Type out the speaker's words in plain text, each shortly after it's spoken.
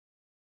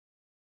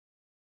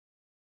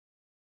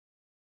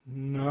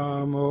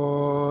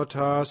Namo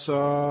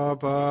tassa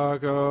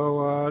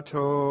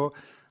bhagavato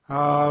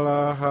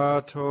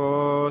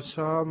arahato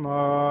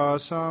samma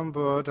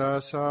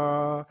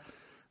sambuddhassa.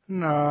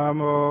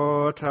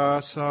 Namo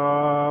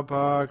tassa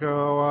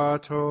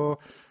bhagavato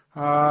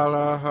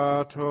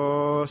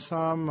arahato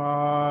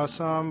samma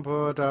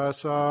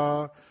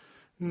sambuddhassa.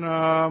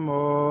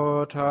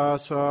 Namo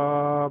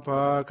tassa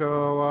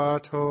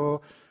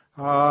bhagavato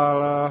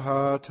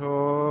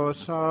arahato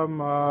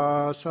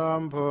samma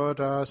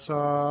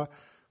sambuddhassa.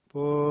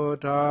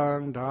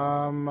 Buddhaṃ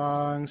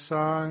Dhammaṃ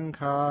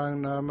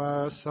Sanghaṃ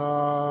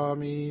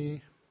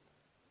Namasami.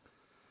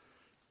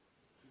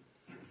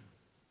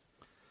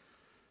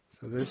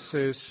 So this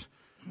is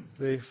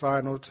the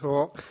final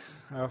talk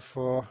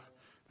for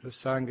the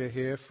Sangha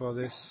here for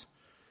this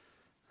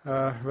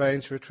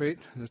range retreat,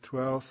 the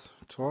 12th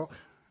talk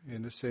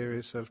in the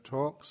series of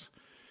talks.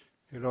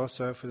 And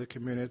also for the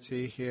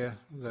community here,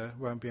 there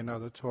won't be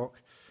another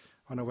talk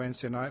on a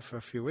Wednesday night for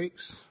a few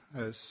weeks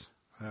as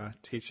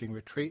teaching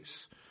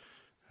retreats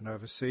and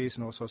overseas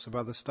and all sorts of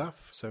other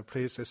stuff. So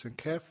please listen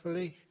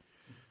carefully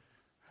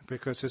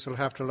because this will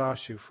have to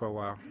last you for a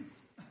while.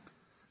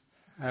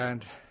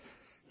 And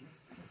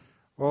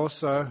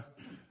also,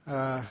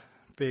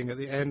 being at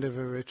the end of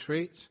a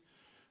retreat,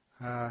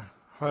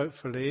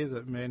 hopefully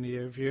that many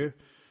of you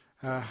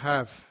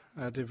have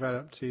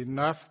developed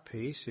enough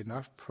peace,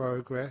 enough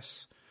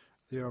progress,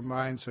 that your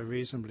minds are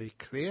reasonably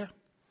clear,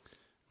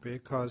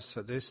 because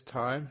at this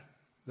time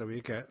that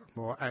we get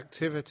more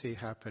activity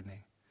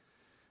happening.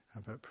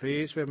 But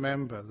please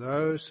remember,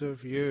 those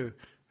of you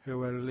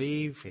who are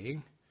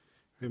leaving,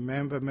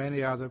 remember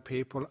many other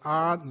people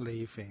aren't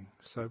leaving,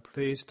 so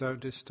please don't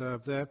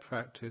disturb their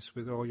practice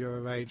with all your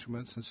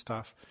arrangements and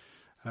stuff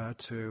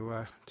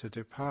to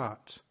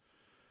depart.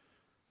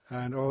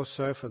 And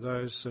also for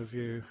those of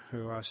you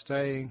who are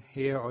staying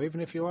here, or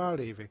even if you are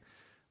leaving,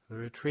 the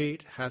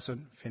retreat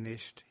hasn't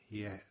finished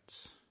yet.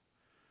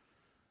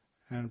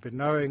 And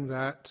knowing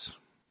that,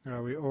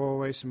 we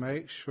always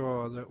make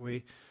sure that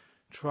we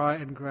try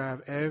and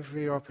grab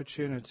every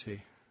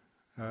opportunity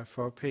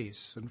for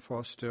peace and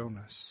for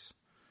stillness.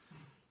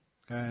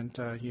 And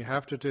you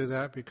have to do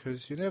that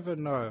because you never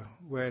know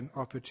when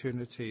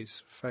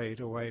opportunities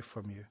fade away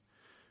from you.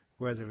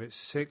 Whether it's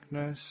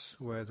sickness,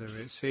 whether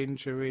it's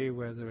injury,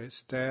 whether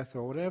it's death,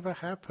 or whatever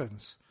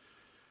happens.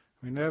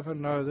 We never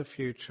know the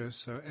future,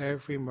 so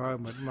every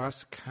moment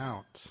must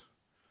count.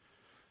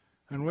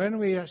 And when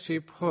we actually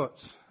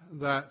put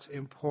that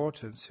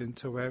importance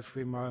into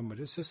every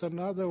moment, it's just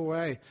another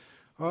way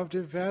of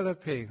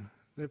developing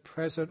the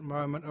present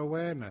moment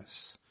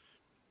awareness.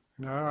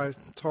 I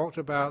talked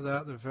about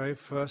that the very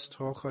first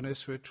talk on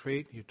this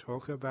retreat. You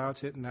talk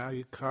about it now,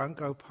 you can't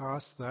go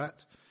past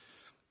that.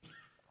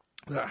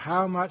 That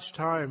how much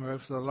time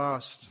over the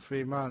last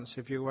 3 months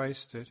have you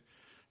wasted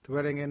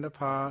dwelling in the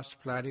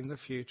past, planning the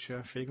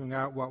future, figuring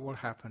out what will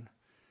happen?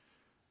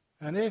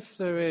 And if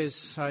there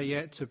is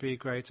yet to be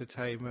great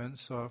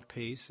attainments of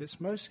peace, it's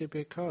mostly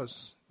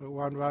because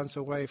one runs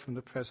away from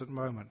the present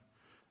moment.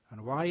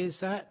 And why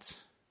is that?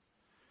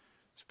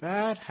 It's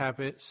bad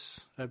habits,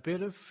 a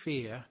bit of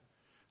fear.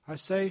 I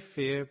say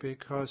fear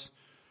because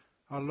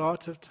a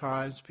lot of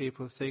times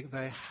people think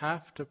they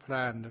have to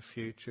plan the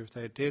future. If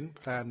they didn't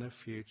plan the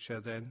future,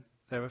 then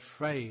they're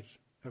afraid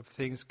of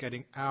things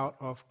getting out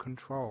of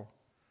control.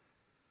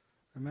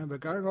 Remember,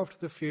 going off to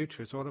the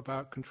future is all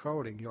about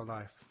controlling your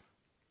life.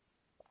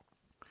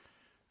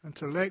 And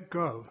to let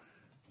go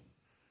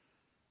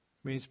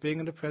means being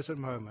in the present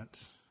moment.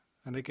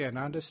 And again,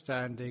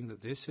 understanding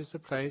that this is the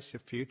place your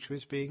future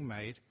is being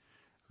made.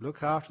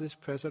 Look after this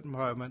present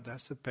moment.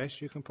 That's the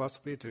best you can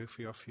possibly do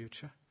for your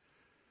future.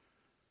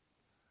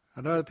 I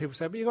know that people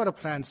say, but you've got to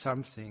plan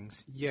some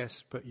things.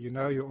 Yes, but you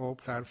all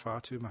plan far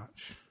too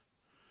much.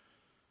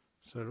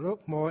 So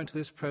look more into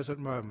this present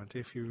moment.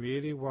 If you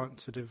really want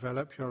to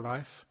develop your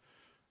life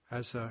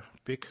as a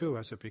bhikkhu,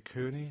 as a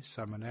bhikkhuni,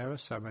 samanera,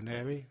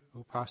 samaneri,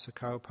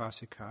 upasaka,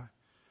 upasika,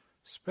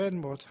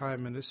 spend more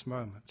time in this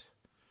moment.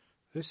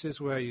 This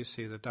is where you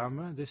see the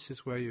Dhamma. This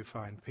is where you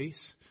find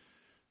peace.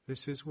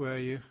 This is where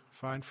you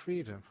find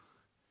freedom.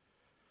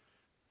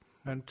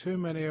 And too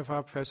many of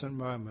our present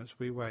moments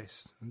we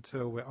waste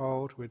until we're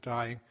old, we're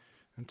dying,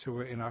 until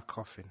we're in our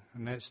coffin,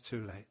 and then it's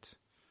too late.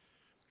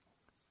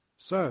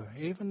 So,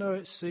 even though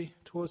it's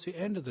towards the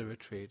end of the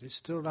retreat, it's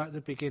still like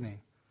the beginning,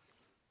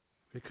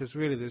 because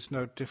really there's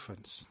no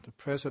difference. The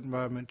present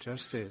moment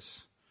just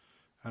is.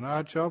 And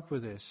our job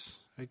with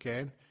this,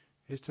 again,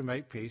 is to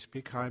make peace,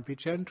 be kind, be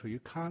gentle. You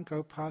can't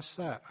go past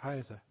that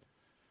either.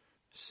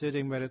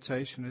 Sitting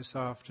meditation this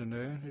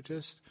afternoon,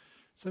 it's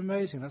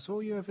amazing. That's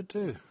all you ever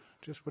do.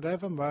 Just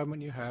whatever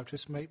moment you have,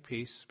 just make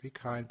peace, be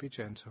kind, be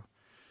gentle.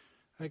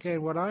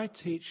 Again, what I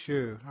teach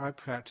you, I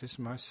practice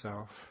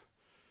myself.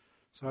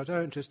 So I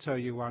don't just tell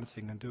you one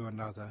thing and do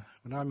another.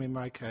 When I'm in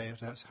my cave,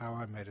 that's how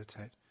I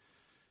meditate.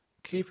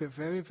 Keep it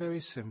very, very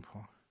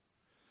simple.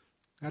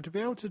 Now to be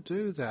able to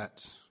do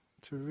that,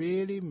 to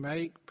really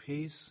make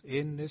peace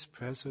in this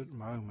present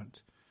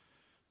moment,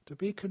 to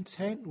be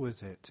content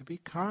with it, to be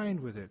kind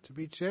with it, to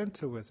be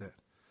gentle with it,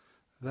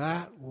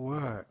 That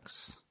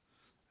works.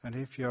 And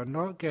if you're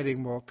not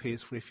getting more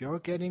peaceful, if you're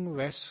getting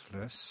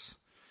restless,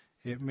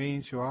 it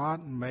means you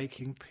aren't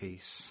making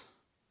peace.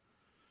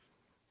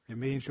 It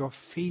means you're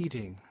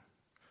feeding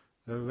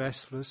the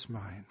restless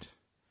mind.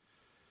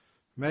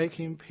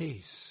 Making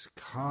peace,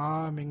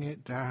 calming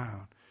it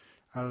down,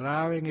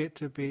 allowing it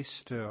to be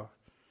still.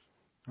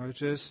 I was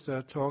just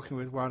talking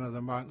with one of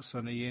the monks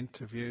on the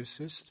interviews,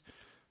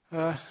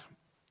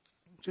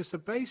 just the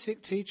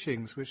basic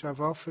teachings which I've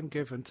often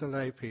given to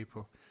lay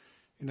people.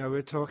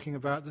 We're talking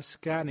about the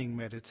scanning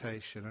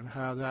meditation and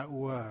how that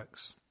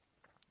works.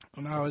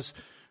 And I was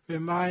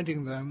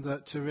reminding them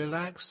that to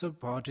relax the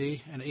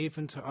body and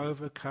even to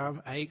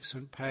overcome aches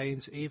and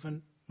pains,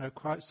 even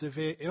quite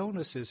severe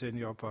illnesses in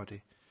your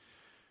body,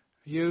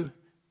 you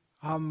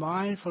are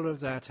mindful of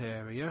that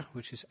area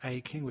which is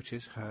aching, which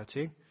is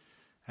hurting,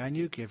 and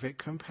you give it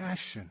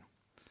compassion.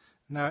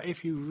 Now,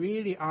 if you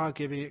really are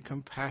giving it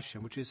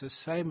compassion, which is the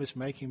same as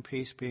making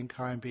peace, being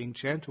kind, being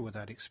gentle with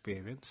that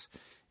experience,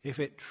 if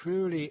it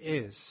truly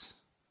is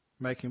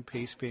making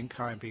peace, being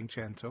kind, being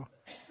gentle,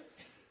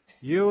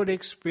 you will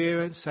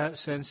experience that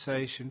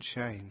sensation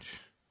change.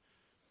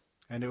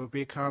 And it will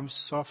become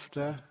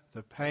softer,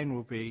 the pain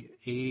will be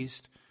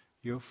eased,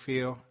 you'll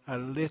feel a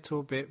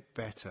little bit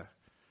better.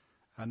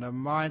 And the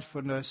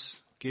mindfulness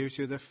gives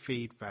you the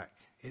feedback.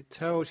 It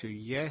tells you,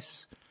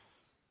 yes,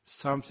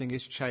 something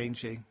is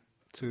changing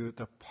to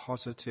the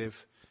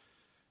positive.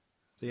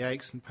 The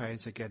aches and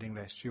pains are getting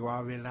less. You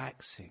are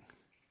relaxing.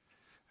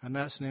 And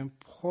that's an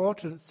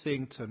important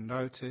thing to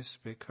notice,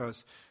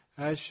 because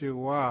as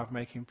you are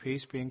making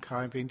peace, being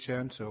kind, being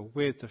gentle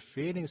with the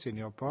feelings in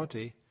your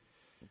body,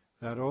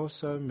 that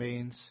also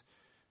means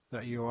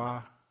that you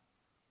are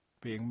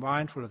being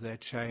mindful of their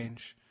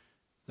change.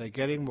 They're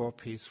getting more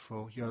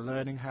peaceful. You're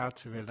learning how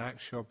to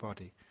relax your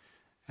body.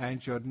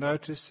 And you're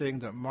noticing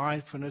that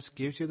mindfulness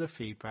gives you the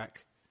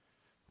feedback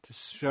to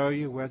show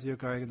you whether you're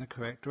going in the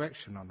correct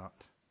direction or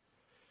not.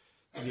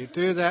 And you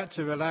do that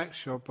to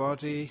relax your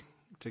body,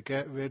 to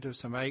get rid of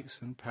some aches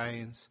and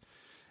pains.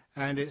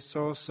 And it's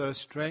also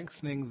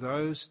strengthening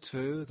those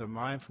two, the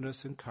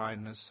mindfulness and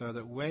kindness, so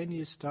that when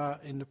you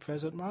start in the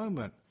present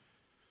moment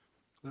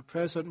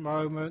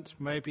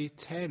may be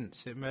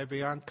tense, it may be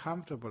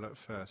uncomfortable at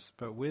first,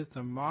 but with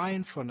the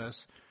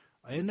mindfulness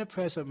in the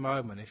present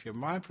moment, if you're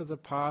mindful of the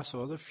past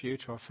or the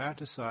future or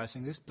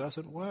fantasizing, this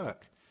doesn't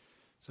work.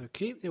 So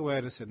keep the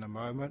awareness in the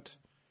moment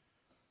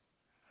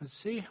and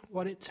see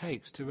what it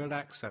takes to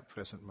relax that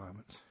present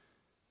moment.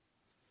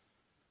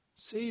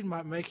 See,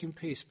 making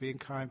peace, being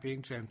kind,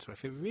 being gentle.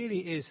 If it really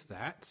is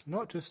that,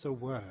 not just the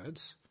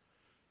words,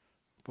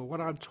 but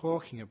what I'm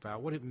talking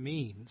about, what it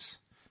means,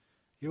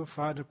 you'll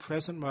find the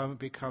present moment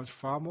becomes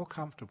far more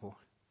comfortable.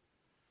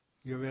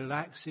 You're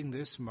relaxing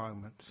this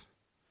moment,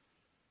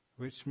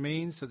 which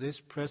means that this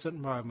present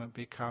moment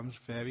becomes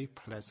very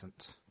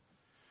pleasant.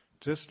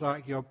 Just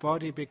like your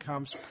body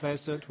becomes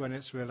pleasant when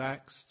it's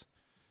relaxed,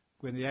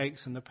 when the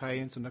aches and the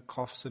pains and the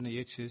coughs and the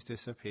itches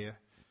disappear.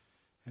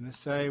 In the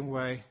same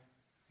way,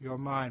 your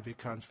mind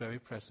becomes very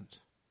pleasant.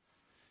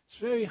 It's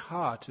very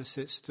hard to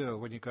sit still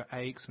when you've got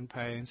aches and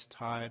pains,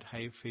 tired,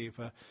 hay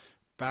fever,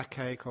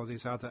 backache, or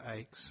these other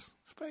aches.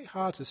 It's very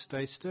hard to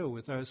stay still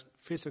with those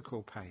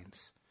physical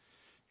pains.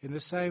 In the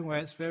same way,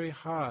 it's very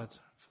hard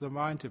for the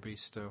mind to be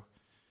still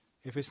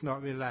if it's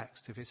not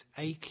relaxed, if it's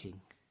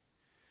aching.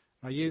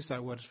 I use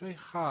that word. It's very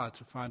hard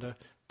to find a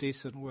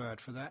decent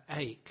word for that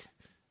ache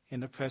in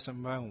the present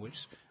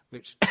moment,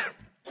 which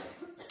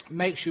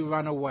makes you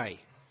run away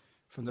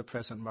from the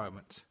present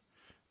moment.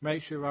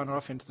 Makes you run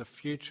off into the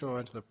future or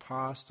into the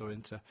past or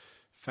into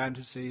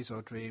fantasies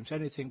or dreams,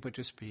 anything but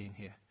just being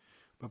here.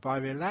 But by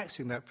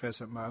relaxing that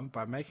present moment,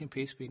 by making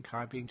peace, being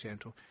kind, being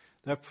gentle,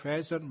 the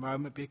present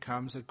moment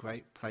becomes a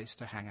great place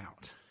to hang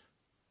out.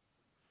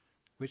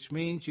 Which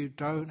means you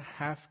don't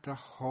have to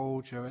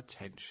hold your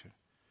attention.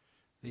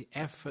 The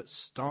effort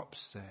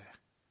stops there.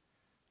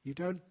 You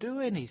don't do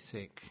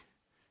anything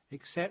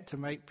except to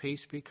make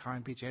peace, be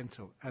kind, be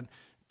gentle. And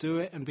do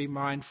it and be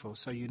mindful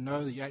so you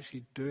know that you're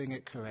actually doing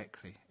it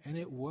correctly. And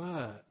it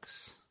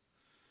works.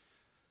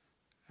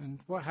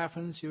 And what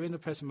happens? You're in the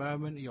present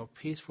moment, you're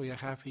peaceful, you're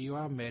happy, you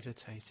are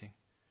meditating.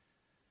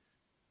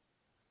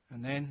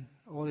 And then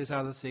all these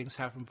other things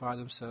happen by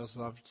themselves,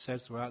 as I've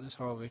said throughout this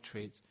whole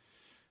retreat.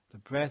 The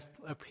breath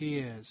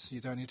appears,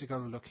 you don't need to go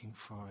looking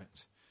for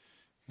it.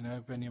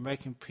 When you're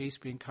making peace,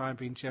 being kind,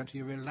 being gentle,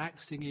 you're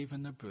relaxing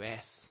even the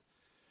breath.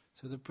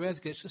 So the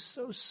breath gets just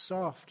so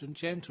soft and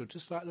gentle,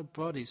 just like the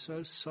body,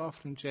 so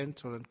soft and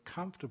gentle and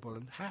comfortable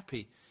and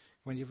happy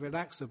when you've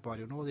relaxed the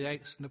body and all the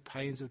aches and the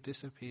pains have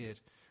disappeared.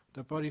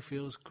 The body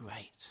feels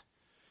great.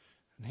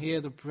 And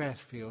here the breath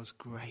feels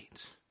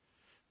great.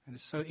 And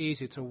it's so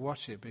easy to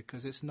watch it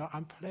because it's not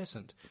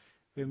unpleasant.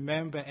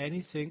 Remember,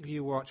 anything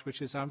you watch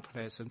which is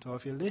unpleasant, or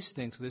if you're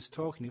listening to this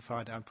talk and you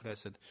find it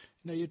unpleasant,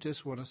 you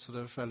just want to sort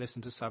of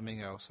listen to something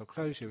else, or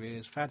close your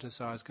ears,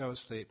 fantasize, go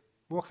asleep,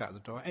 walk out the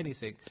door,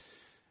 anything.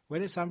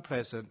 When it's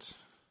unpleasant,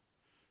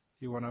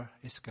 you want to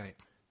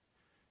escape.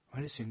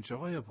 When it's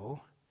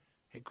enjoyable,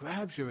 it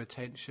grabs your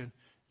attention,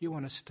 you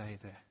want to stay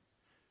there.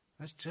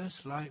 That's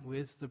just like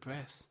with the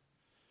breath.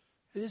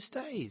 It just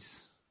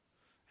stays.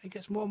 It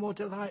gets more and more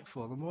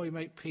delightful. The more you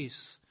make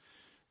peace,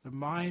 the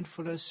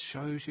mindfulness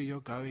shows you you're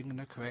going in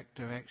the correct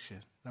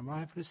direction. The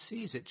mindfulness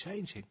sees it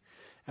changing.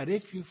 And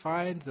if you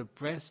find the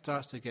breath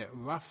starts to get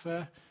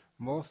rougher,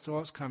 more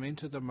thoughts come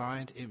into the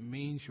mind, it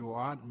means you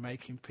aren't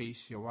making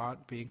peace, you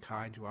aren't being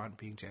kind, you aren't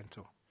being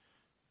gentle.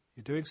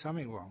 You're doing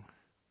something wrong.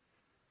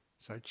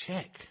 So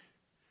check.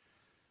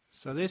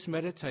 So this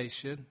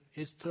meditation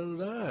is to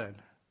learn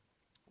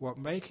what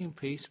making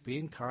peace,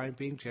 being kind,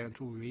 being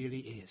gentle really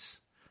is.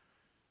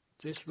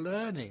 Just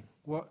learning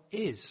what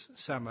is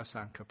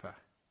Sammasankappa.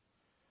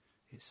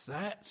 It's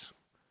that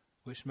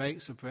which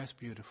makes the breath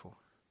beautiful,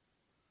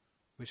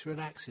 which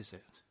relaxes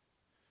it,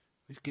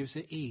 which gives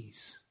it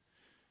ease,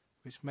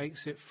 which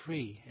makes it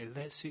free, it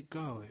lets it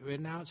go, it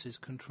renounces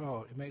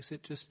control, it makes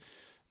it just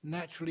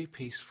naturally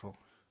peaceful.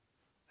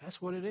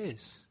 That's what it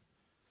is.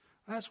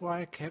 That's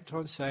why I kept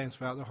on saying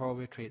throughout the whole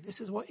retreat,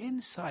 this is what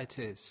insight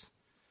is.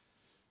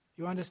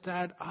 You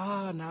understand,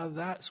 now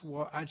that's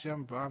what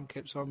Ajahn Brahm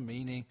keeps on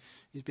meaning.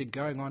 He's been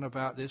going on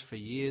about this for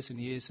years and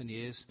years and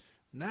years.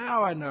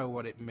 Now I know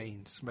what it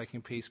means,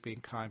 making peace,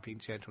 being kind, being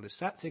gentle. It's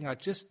that thing I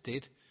just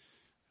did,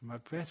 and my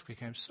breath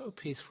became so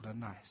peaceful and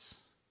nice.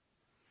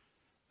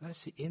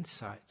 That's the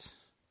insight.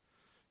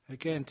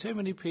 Again, too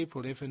many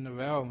people live in the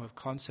realm of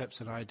concepts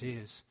and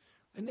ideas.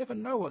 They never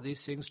know what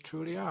these things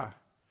truly are.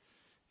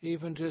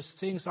 Even just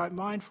things like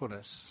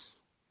mindfulness.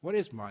 What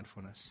is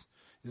mindfulness?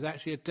 There's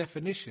actually a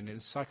definition in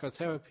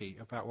psychotherapy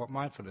about what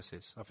mindfulness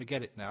is. I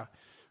forget it now.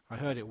 I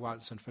heard it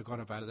once and forgot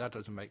about it. That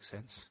doesn't make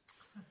sense.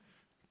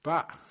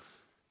 But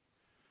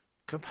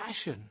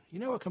compassion. You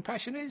know what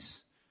compassion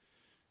is?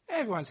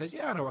 Everyone says,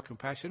 yeah, I know what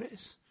compassion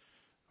is.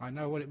 I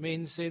know what it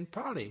means in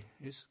Pali.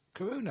 It's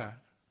karuna.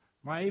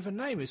 My even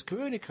name is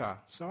Karunika,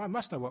 so I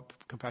must know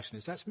what compassion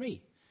is. That's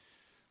me.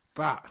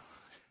 But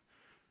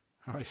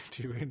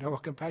do you really know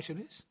what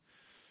compassion is?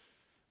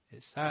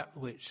 It's that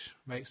which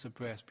makes the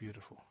breath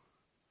beautiful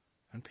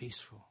and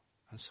peaceful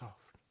and soft.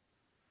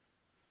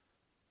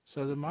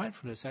 So the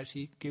mindfulness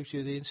actually gives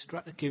you the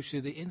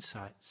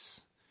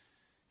insights.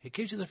 It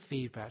gives you the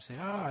feedback. Say,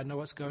 I know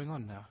what's going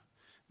on now.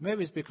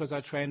 Maybe it's because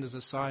I trained as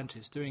a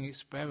scientist doing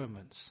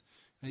experiments.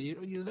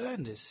 You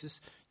learn this.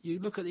 You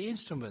look at the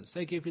instruments.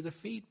 They give you the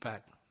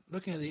feedback.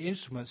 Looking at the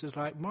instruments is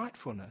like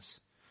mindfulness.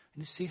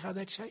 And you see how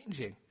they're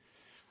changing.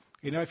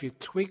 If you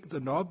tweak the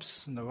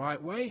knobs in the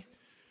right way,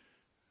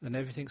 then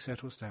everything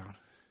settles down.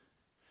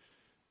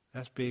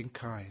 That's being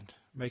kind,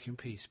 making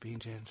peace, being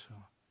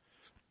gentle.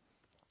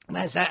 And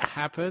as that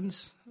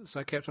happens, as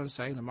I kept on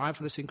saying, the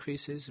mindfulness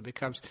increases. It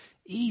becomes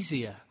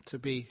easier to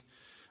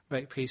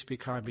make peace, be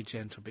kind, be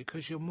gentle,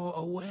 because you're more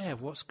aware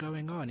of what's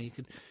going on. You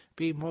can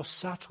be more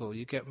subtle.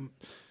 You get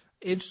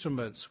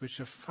instruments which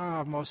are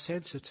far more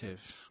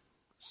sensitive.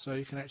 So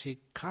you can actually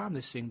calm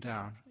this thing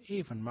down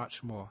even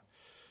much more.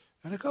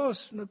 And of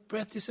course, the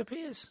breath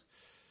disappears.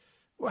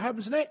 What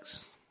happens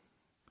next?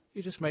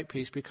 You just make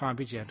peace, be kind,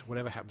 be gentle,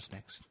 whatever happens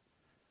next.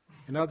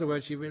 In other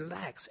words, you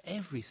relax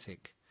everything.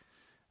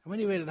 And when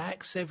you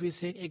relax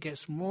everything, it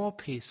gets more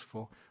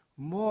peaceful,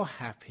 more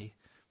happy,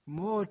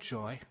 more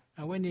joy.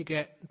 And when you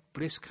get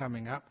bliss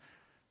coming up,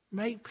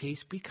 make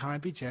peace, be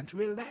kind, be gentle,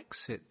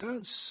 relax it.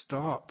 Don't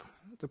stop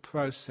the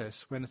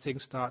process when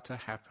things start to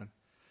happen.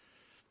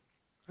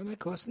 And of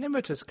course,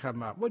 nimittas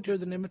come up. What do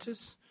the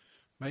nimittas?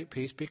 Make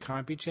peace, be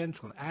kind, be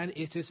gentle. And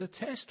it is a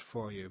test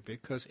for you,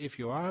 because if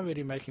you are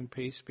really making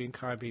peace, being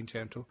kind, being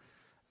gentle,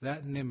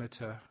 that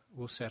nimitta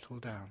will settle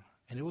down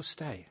and it will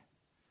stay.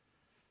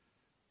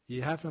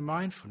 You have the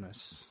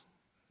mindfulness,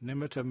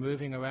 nimitta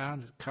moving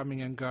around,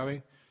 coming and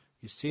going.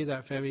 You see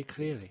that very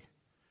clearly.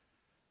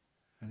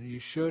 And you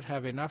should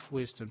have enough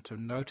wisdom to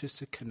notice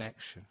the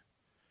connection.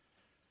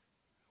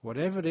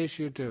 Whatever it is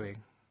you're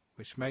doing,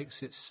 which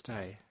makes it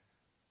stay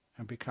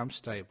and become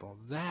stable,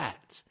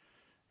 that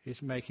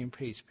is making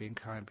peace, being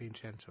kind, being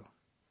gentle.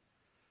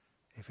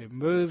 If it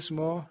moves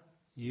more,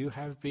 you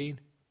have been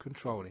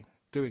controlling,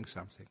 doing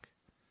something.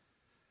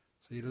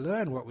 So you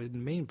learn what we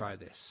mean by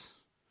this.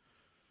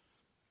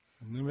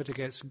 And the nimitta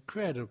gets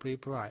incredibly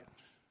bright.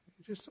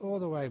 Just all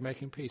the way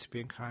making peace,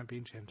 being kind,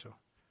 being gentle.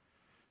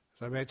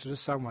 As I mentioned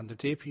to someone, the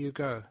deeper you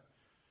go,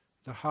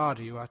 the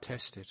harder you are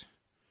tested.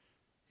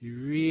 You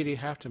really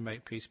have to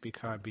make peace, be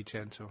kind, be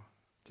gentle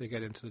to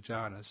get into the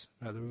jhanas.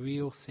 Now, the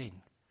real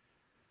thing.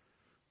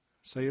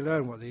 So you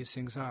learn what these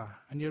things are,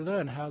 and you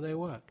learn how they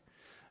work.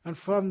 And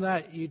from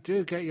that you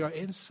do get your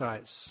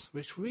insights,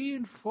 which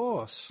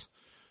reinforce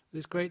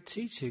these great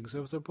teachings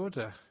of the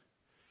Buddha.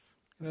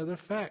 The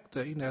fact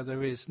that,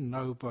 there is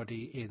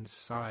nobody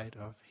inside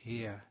of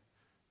here.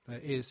 There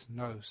is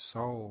no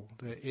soul.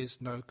 There is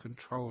no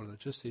controller.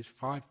 Just these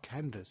 5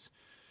 khandhas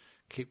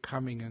keep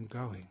coming and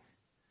going.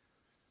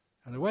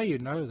 And the way you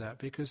know that,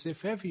 because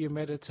if ever you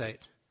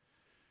meditate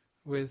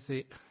with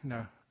the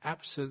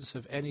absence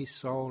of any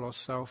soul or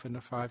self in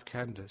the 5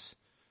 khandhas,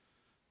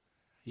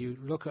 you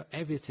look at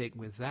everything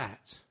with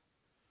that,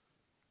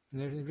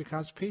 and everything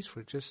becomes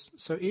peaceful. It's just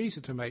so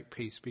easy to make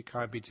peace, be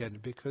kind, be gentle,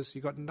 because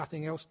you've got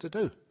nothing else to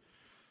do.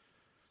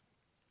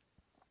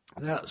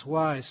 That's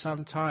why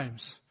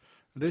sometimes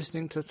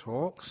listening to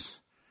talks,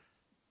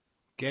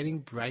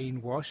 getting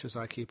brainwashed, as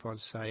I keep on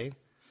saying,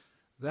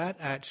 that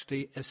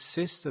actually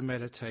assists the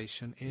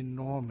meditation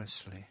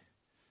enormously.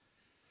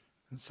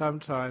 And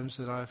sometimes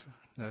that I've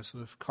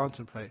sort of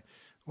contemplate,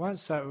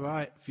 once that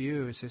right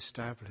view is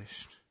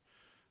established,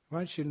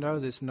 once you know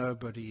there's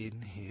nobody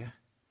in here,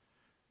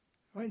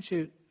 once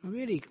you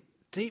really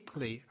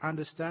deeply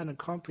understand and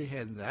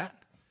comprehend that,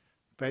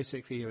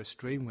 basically you're a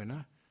stream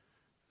winner,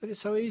 that it's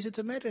so easy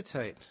to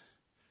meditate.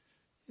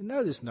 You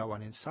know there's no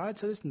one inside,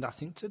 so there's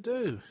nothing to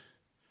do.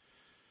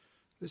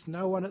 There's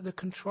no one at the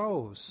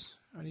controls.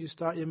 And you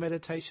start your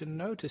meditation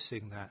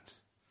noticing that,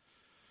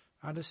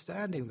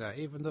 understanding that.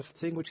 Even the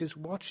thing which is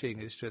watching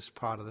is just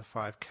part of the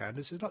five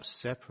khandhas. It's not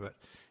separate.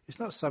 It's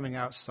not something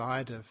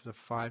outside of the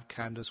five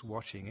khandhas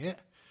watching it.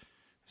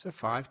 It's the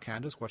five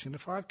khandhas watching the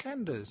five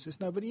khandhas. There's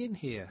nobody in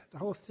here. The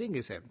whole thing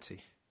is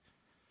empty.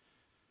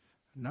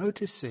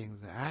 Noticing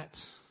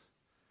that,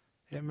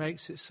 it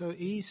makes it so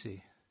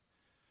easy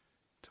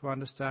to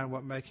understand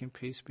what making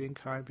peace, being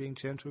kind, being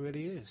gentle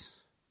really is.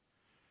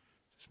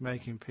 Just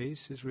making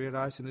peace is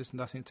realizing there's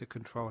nothing to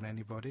control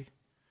anybody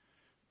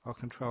or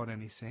control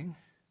anything.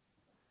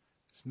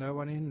 There's no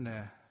one in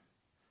there.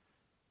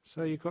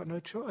 So you've got no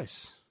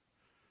choice.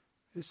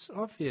 It's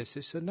obvious,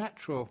 it's a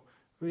natural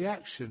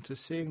reaction to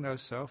seeing no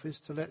self is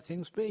to let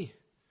things be.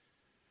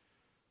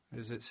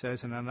 As it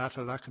says in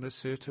Anatta Lakkhana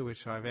Sutta,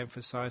 which I've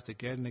emphasized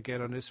again and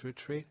again on this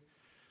retreat,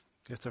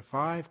 if the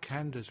five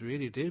khandhas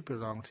really did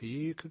belong to you,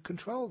 you could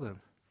control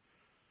them.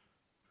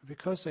 But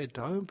because they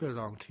don't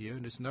belong to you,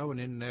 and there's no one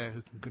in there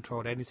who can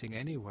control anything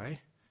anyway,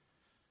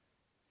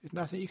 there's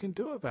nothing you can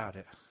do about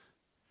it.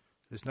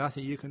 There's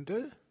nothing you can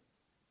do.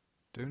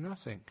 Do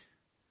nothing.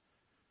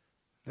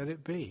 Let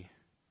it be.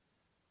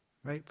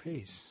 Make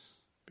peace.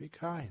 Be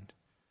kind.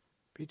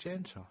 Be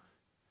gentle.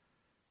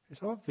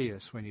 It's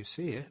obvious when you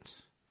see it.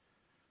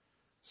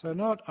 So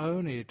not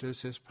only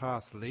does this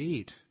path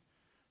lead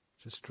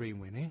to stream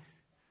winning,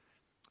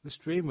 the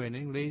stream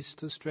winning leads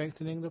to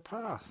strengthening the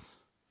path.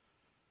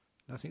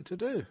 Nothing to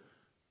do.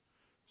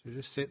 So you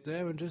just sit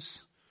there and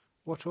just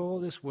watch all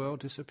this world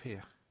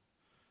disappear.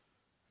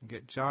 And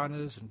get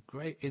jhanas and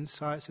great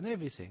insights and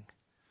everything.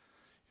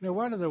 You know,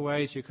 one of the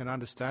ways you can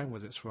understand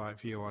whether it's right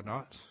view or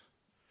not,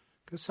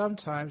 because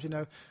sometimes,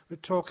 we're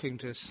talking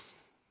just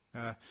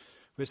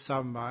with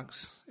some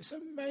monks. It's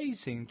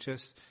amazing,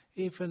 just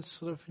even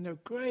sort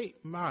of,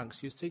 great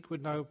monks you think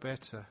would know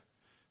better.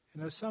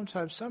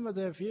 Sometimes some of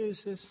their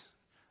views is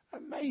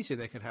amazing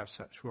they can have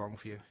such wrong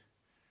view.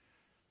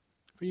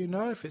 But you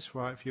know if it's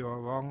right view or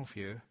wrong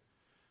view,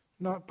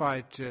 not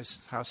by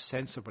just how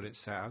sensible it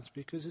sounds,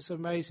 because it's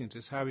amazing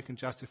just how we can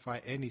justify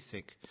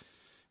anything,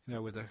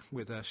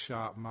 with a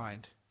sharp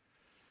mind.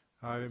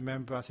 I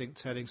remember, I think,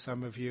 telling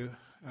some of you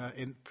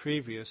in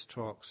previous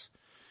talks,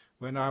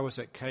 when I was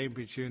at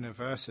Cambridge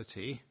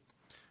University,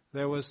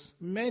 there was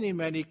many,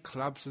 many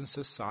clubs and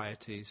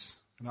societies,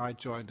 and I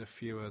joined a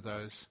few of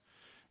those.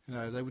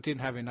 They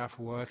didn't have enough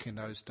work in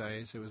those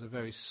days. It was a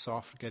very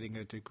soft getting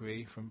a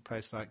degree from a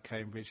place like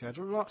Cambridge. You had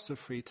lots of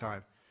free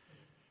time.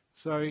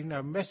 So,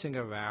 messing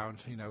around,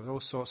 with all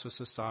sorts of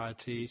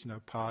societies,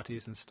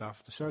 parties and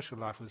stuff. The social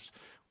life was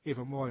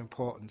even more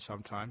important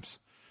sometimes.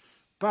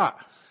 But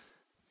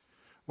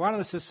one of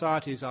the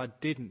societies I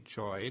didn't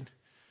join,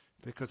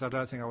 because I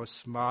don't think I was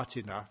smart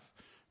enough,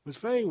 was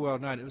very well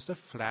known. It was the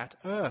Flat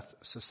Earth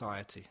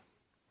Society.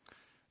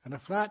 And the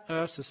Flat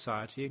Earth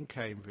Society in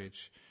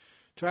Cambridge,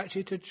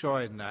 to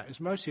join that, is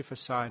mostly for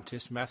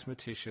scientists,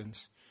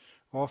 mathematicians,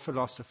 or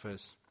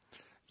philosophers.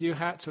 You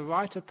had to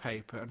write a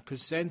paper and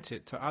present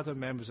it to other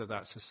members of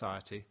that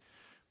society,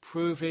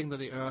 proving that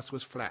the earth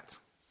was flat.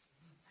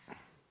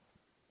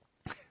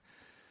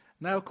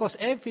 Now, of course,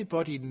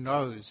 everybody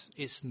knows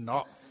it's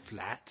not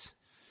flat,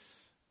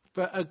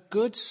 but a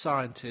good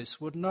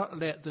scientist would not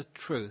let the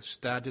truth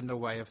stand in the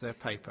way of their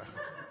paper.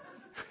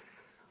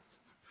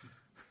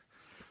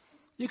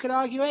 You could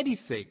argue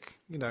anything,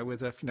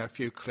 with a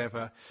few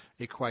clever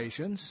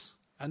equations,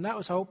 and that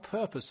was the whole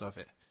purpose of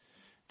it,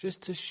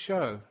 just to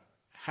show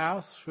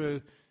how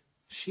through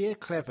sheer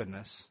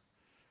cleverness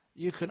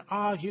you can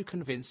argue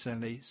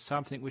convincingly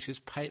something which is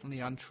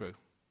patently untrue.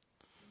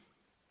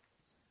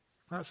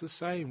 That's the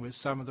same with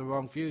some of the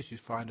wrong views you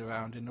find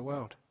around in the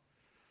world.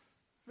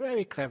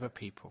 Very clever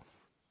people.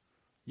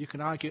 You can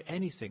argue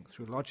anything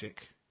through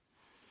logic.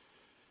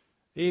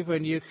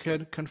 Even you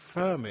can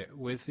confirm it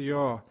with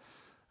your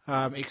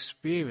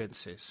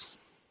experiences.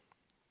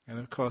 And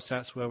of course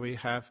that's where we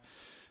have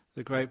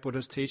the great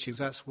Buddha's teachings.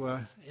 That's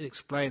where it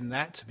explained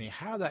that to me,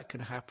 how that can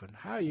happen,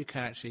 how you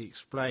can actually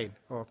explain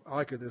or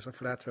argue there's a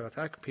flat earth,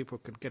 how people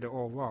can get it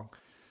all wrong,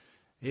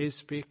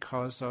 is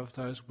because of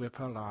those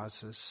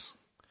vipalasas,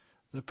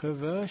 the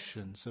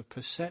perversions of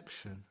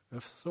perception,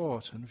 of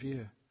thought and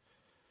view.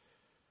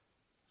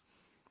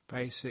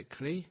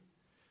 Basically,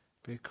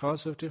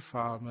 because of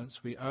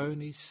defilements, we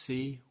only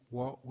see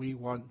what we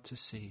want to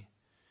see.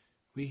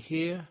 We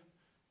hear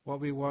what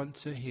we want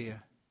to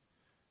hear.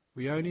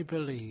 We only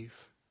believe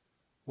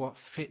what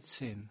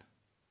fits in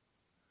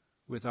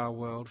with our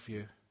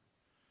worldview,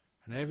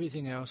 and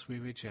everything else we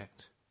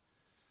reject.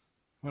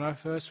 When I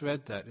first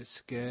read that, it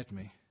scared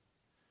me,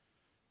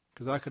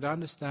 because I could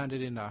understand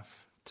it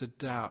enough to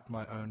doubt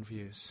my own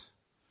views.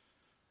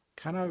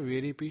 Can I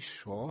really be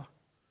sure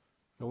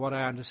that what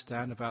I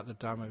understand about the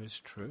Dhamma is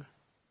true?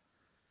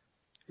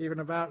 Even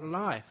about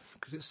life,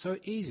 because it's so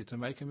easy to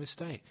make a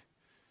mistake.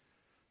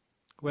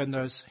 When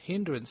those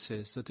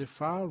hindrances, the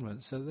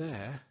defilements are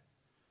there,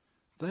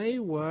 they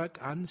work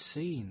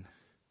unseen.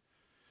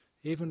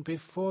 Even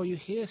before you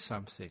hear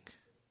something,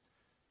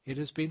 it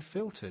has been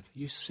filtered.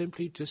 You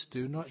simply just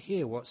do not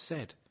hear what's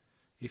said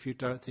if you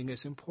don't think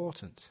it's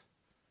important,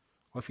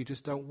 or if you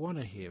just don't want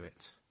to hear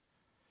it.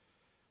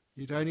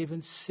 You don't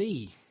even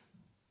see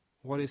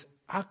what is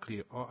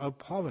ugly or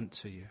abhorrent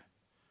to you.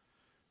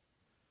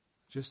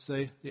 Just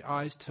the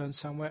eyes turn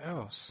somewhere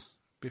else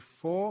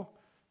before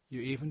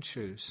you even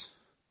choose.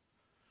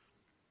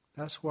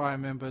 That's why I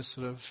remember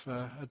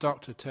a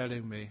doctor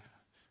telling me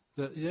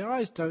that the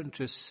eyes don't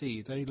just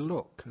see, they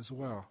look as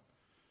well.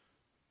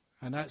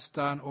 And that's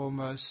done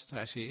almost,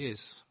 actually it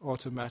is,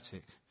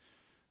 automatic.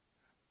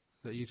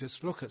 That you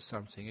just look at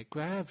something, it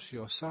grabs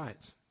your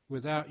sight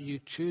without you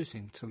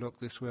choosing to look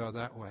this way or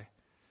that way.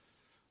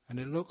 And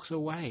it looks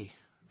away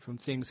from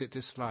things it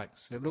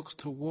dislikes. It looks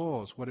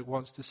towards what it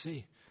wants to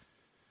see.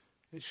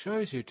 It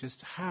shows you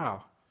just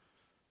how,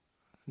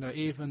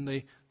 even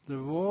the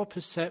raw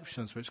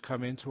perceptions which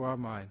come into our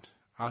mind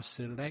are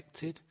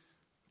selected,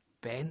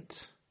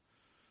 bent,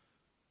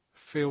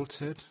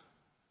 filtered,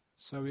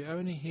 so we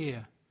only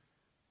hear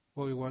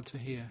what we want to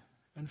hear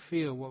and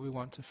feel what we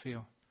want to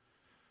feel.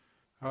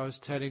 I was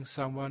telling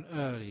someone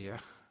earlier,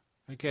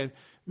 again,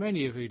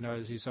 many of you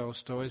know these old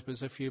stories, but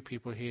there's a few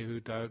people here who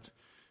don't.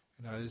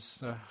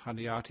 There's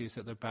Hanyatis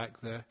at the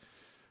back there.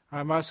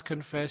 I must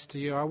confess to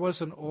you, I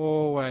wasn't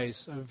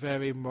always a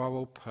very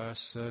moral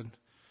person.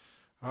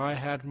 I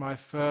had my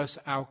first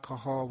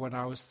alcohol when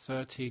I was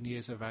 13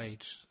 years of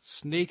age,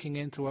 sneaking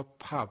into a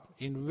pub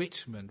in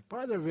Richmond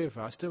by the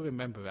river. I still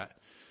remember that.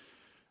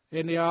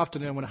 In the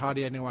afternoon when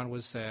hardly anyone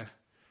was there,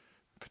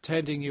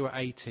 pretending you were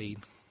 18,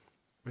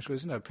 which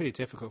was pretty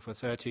difficult for a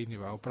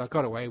 13-year-old, but I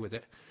got away with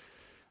it.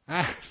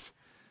 And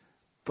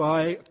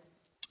by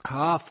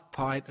half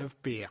pint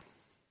of beer.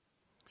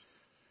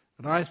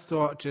 And I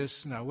thought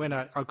when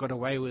I got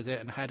away with it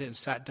and had it and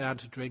sat down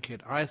to drink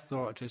it, I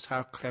thought just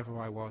how clever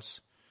I was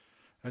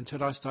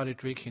until I started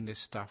drinking this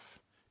stuff.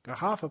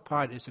 Half a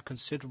pint is a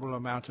considerable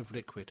amount of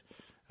liquid,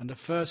 and the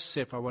first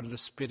sip I wanted to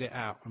spit it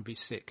out and be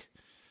sick.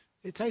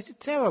 It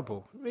tasted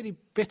terrible, really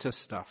bitter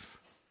stuff.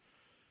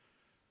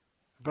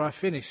 But I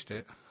finished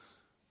it.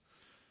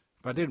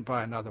 But I didn't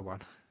buy another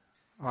one.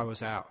 I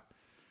was out.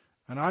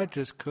 And I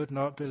just could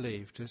not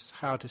believe just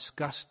how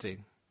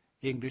disgusting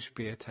English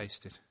beer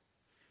tasted.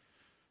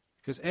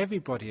 Because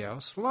everybody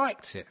else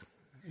liked it.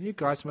 And you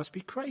guys must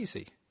be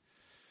crazy.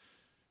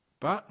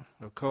 But,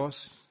 of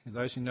course,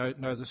 those who know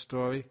the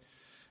story,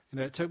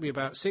 it took me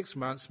about 6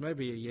 months,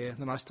 maybe a year, and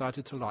then I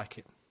started to like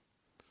it.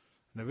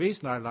 And the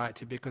reason I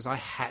liked it because I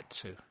had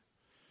to.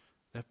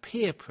 The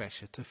peer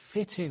pressure to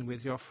fit in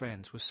with your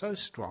friends was so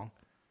strong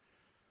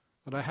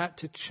that I had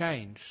to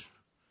change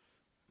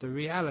the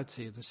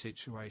reality of the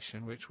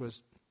situation, which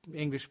was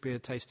English beer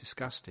tastes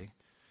disgusting,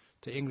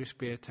 to English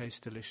beer tastes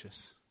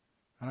delicious.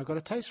 And I got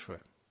a taste for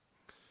it.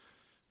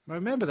 And I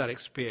remember that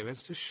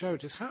experience to show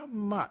just how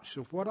much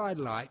of what I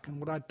like and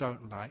what I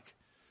don't like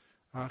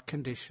are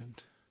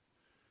conditioned.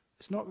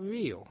 It's not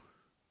real.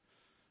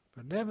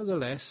 But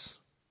nevertheless,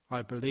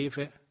 I believe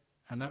it,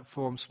 and that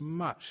forms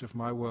much of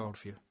my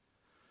worldview.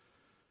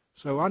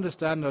 So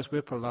understand those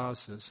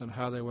vipalasas and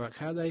how they work,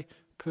 how they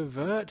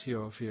pervert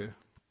your view,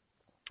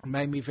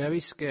 made me very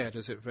scared,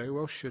 as it very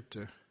well should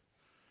do.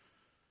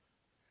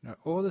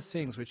 All the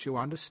things which you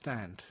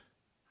understand,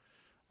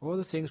 all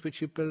the things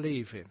which you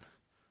believe in,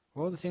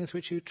 all the things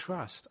which you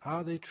trust,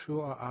 are they true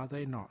or are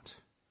they not?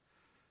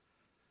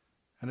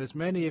 And as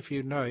many of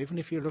you know, even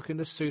if you look in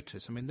the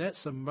suttas,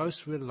 that's the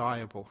most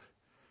reliable.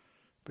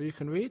 But you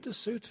can read the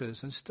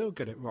suttas and still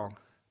get it wrong.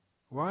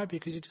 Why?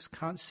 Because you just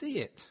can't see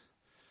it.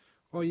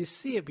 Or you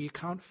see it, but you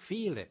can't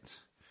feel it.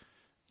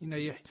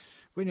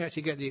 When you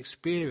actually get the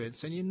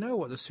experience, and you know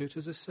what the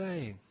suttas are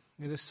saying.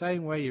 In the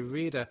same way you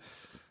read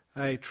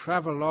a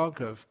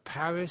travelogue of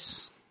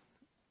Paris,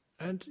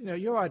 and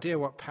your idea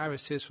of what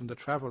Paris is from the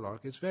travelogue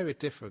is very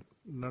different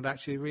than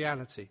actually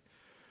reality.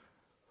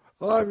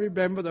 I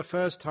remember the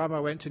first time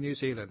I went to New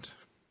Zealand,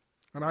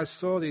 and I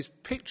saw these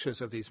pictures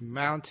of these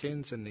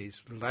mountains and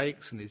these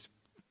lakes and these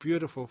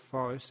beautiful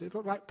forests. It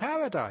looked like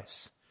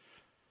paradise.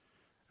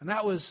 And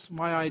that was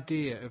my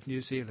idea of New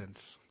Zealand,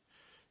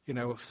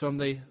 from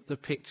the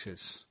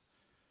pictures.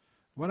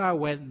 When I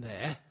went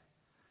there,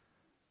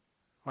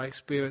 I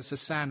experienced the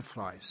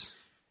sandflies.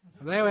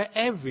 They were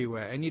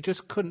everywhere, and you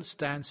just couldn't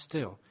stand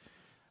still.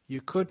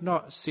 You could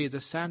not see the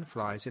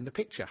sandflies in the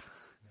picture.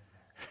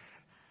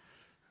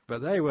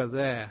 But they were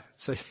there.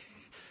 So,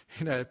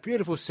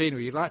 beautiful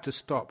scenery. You like to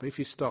stop. If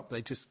you stop,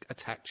 they just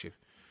attacked you.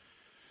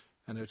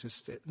 And there were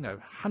just,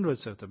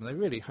 hundreds of them. They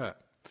really hurt.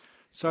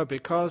 So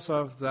because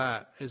of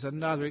that is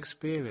another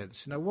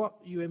experience. What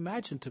you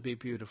imagine to be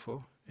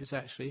beautiful is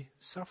actually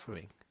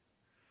suffering.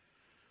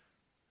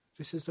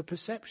 This is the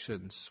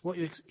perceptions. What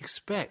you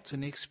expect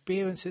and the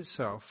experience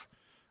itself,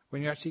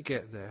 when you actually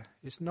get there,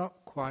 is not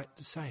quite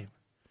the same.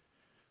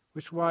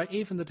 Which is why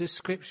even the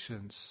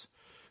descriptions,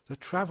 the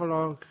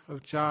travelogue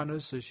of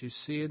jhanas as you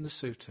see in the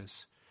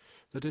suttas,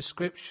 the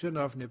description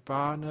of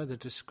nibbana, the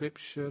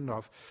description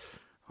of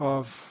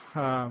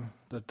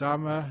the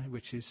Dhamma,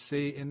 which you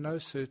see in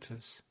those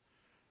suttas,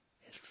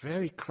 is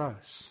very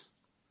close.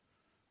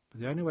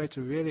 But the only way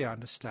to really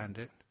understand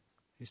it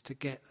is to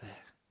get there.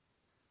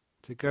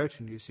 To go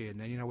to New Zealand,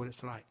 then you know what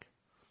it's like.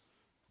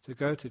 To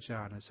go to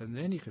jhanas, and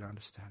then you can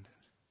understand it.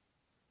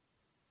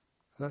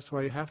 That's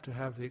why you have to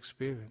have the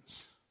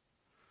experience.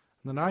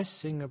 And the nice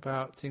thing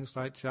about things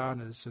like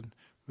jhanas and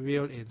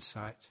real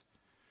insight,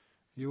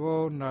 you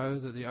all know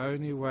that the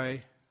only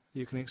way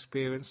you can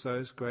experience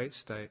those great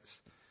states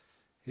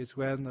is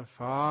when the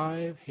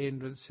 5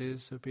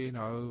 hindrances have been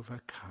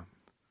overcome.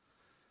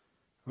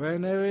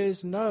 When there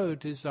is no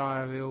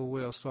desire, ill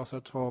will, sloth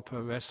or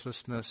torpor,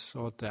 restlessness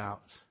or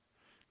doubt.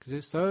 Because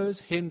it's those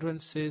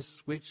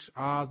hindrances which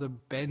are the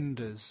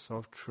benders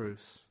of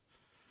truth.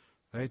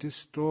 They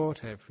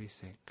distort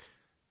everything.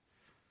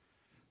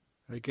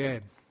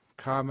 Again,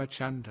 Kama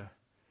Chanda.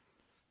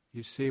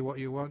 You see what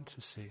you want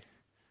to see.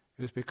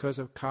 It was because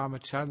of Kama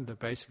Chanda,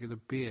 basically the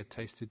beer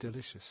tasted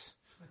delicious.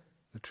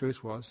 The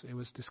truth was, it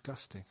was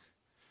disgusting.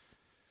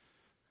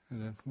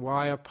 And then,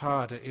 why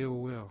Apada, ill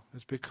will?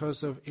 It's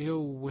because of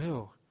ill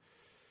will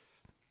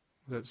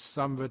that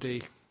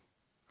somebody,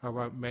 I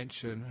won't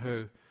mention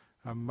who,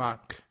 a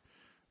monk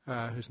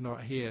who's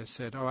not here,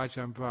 said,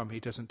 Ajahn Brahm, he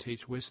doesn't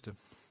teach wisdom.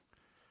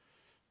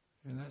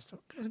 And that's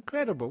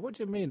incredible. What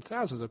do you mean?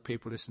 Thousands of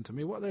people listen to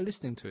me. What are they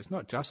listening to? It's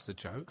not just the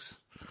jokes.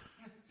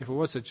 If it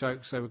was the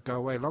jokes, they would go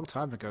away a long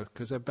time ago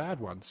because they're bad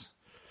ones.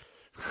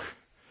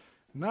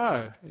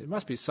 No, it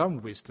must be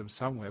some wisdom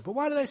somewhere. But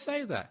why do they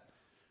say that?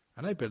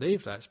 And they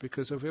believe that's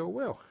because of ill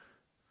will.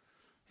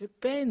 It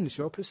bends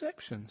your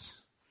perceptions.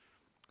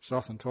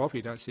 Sloth and torpor,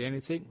 you don't see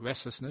anything.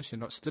 Restlessness, you're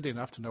not steady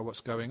enough to know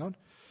what's going on.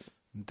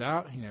 And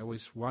doubt,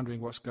 always wondering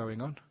what's going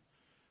on.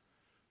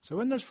 So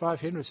when those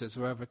 5 hindrances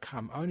are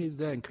overcome, only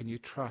then can you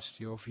trust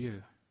your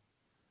view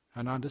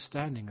and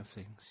understanding of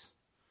things.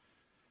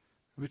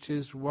 Which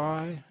is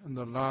why in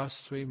the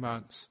last 3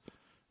 months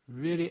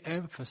really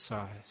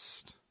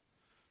emphasized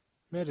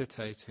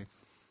meditating.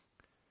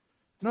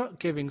 Not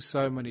giving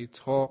so many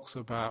talks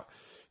about,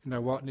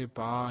 what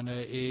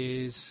Nibbana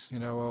is,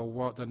 or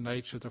what the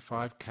nature of the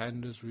 5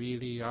 khandhas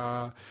really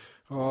are,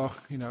 or,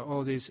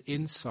 all these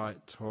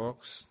insight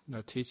talks,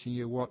 teaching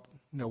you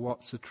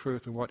what's the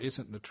truth and what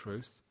isn't the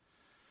truth.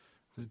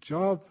 The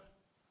job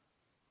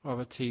of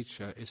a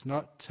teacher is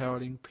not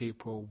telling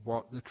people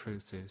what the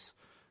truth is,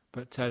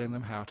 but telling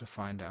them how to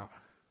find out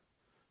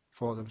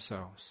for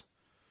themselves.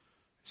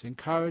 It's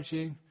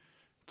encouraging,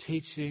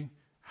 teaching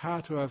how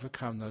to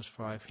overcome those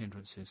 5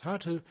 hindrances, how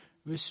to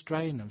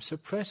restrain them,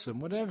 suppress them,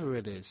 whatever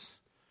it is,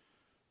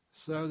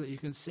 so that you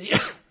can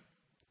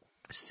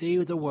see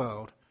the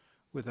world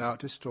without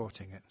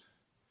distorting it.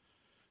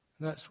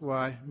 That's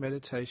why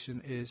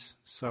meditation is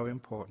so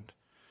important.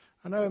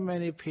 I know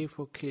many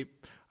people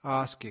keep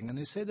asking, and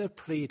they say they're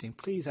pleading,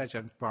 please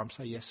Ajahn Brahm,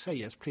 say yes,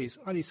 please,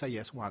 only say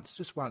yes once,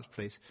 just once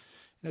please.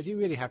 Do you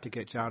really have to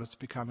get jhanas to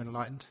become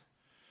enlightened?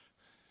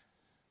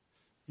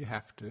 You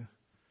have to.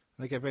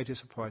 They get very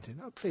disappointed.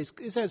 Oh please,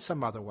 is there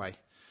some other way?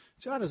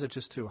 Jhanas are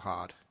just too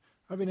hard.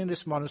 I've been in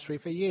this monastery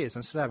for years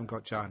and still haven't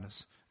got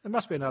jhanas. There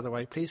must be another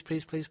way, please,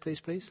 please, please, please,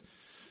 please.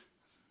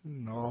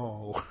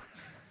 No.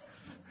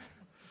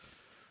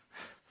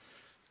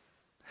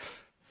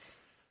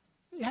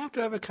 You have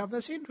to overcome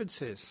those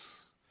hindrances.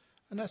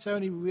 And that's the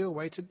only real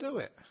way to do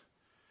it.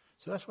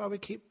 So that's why we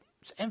keep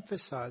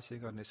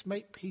emphasizing on this.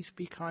 Make peace,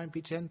 be kind,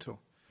 be gentle.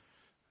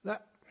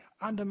 That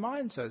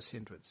undermines those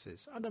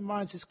hindrances,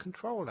 undermines its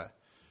controller.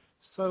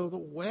 So that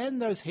when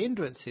those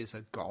hindrances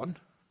are gone,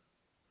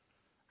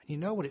 and you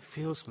know what it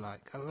feels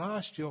like, at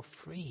last you're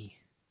free.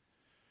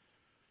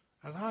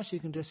 At last you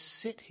can just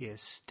sit here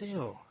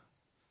still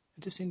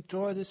and just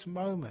enjoy this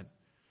moment.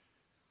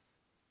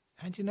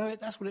 And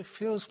that's what it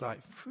feels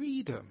like,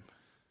 freedom.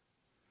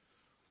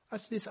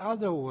 That's this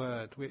other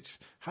word which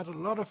had a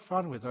lot of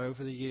fun with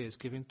over the years,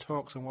 giving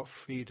talks on what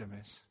freedom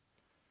is.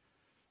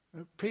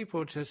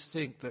 People just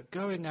think that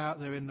going out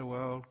there in the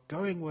world,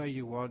 going where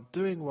you want,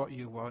 doing what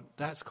you want,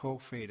 that's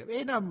called freedom.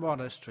 In a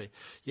monastery,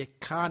 you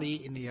can't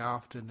eat in the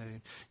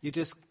afternoon. You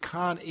just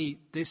can't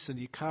eat this and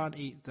you can't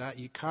eat that.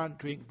 You can't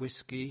drink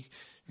whiskey,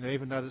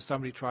 even though that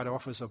somebody tried to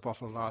offer us a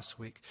bottle last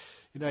week.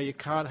 You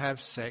can't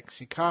have sex.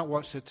 You can't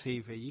watch the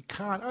TV. You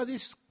can't,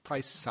 this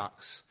place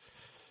sucks.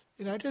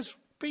 Just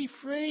be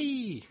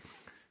free.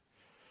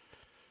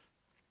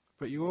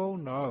 But you all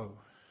know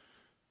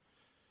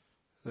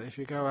that if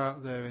you go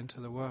out there into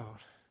the world,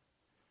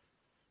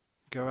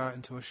 go out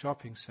into a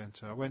shopping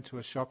centre. I went to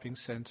a shopping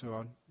centre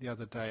on the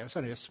other day. It was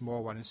only a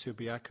small one in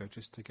Subiaco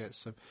just to get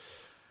some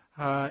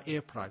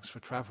earplugs for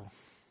travel.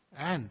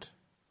 And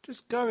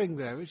just going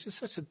there, it's just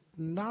such a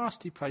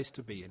nasty place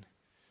to be in.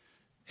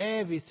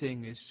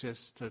 Everything is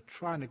just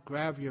trying to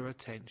grab your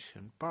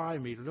attention. Buy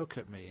me, look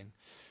at me. And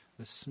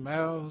the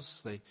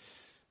smells,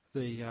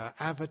 the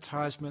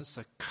advertisements,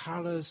 the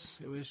colours,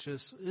 it was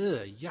just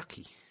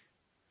yucky.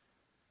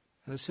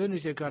 And as soon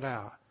as you got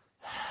out,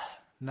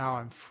 now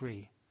I'm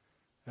free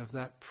of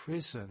that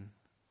prison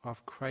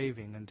of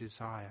craving and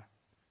desire.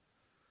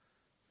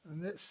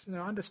 And that's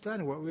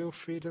understanding what real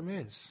freedom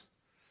is.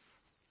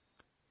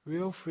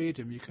 Real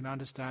freedom, you can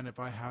understand it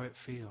by how it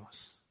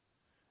feels.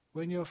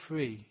 When you're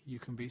free, you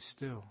can be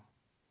still.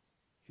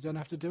 You don't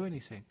have to do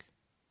anything.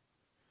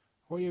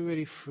 What you're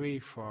really free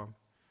from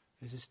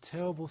is this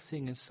terrible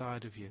thing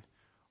inside of you,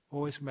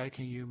 always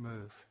making you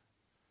move.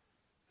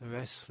 The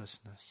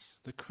restlessness,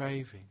 the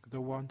craving, the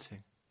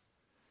wanting.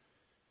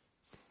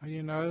 And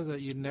you know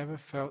that you never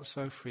felt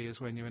so free as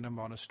when you're in a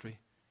monastery.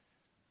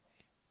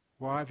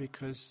 Why?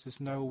 Because there's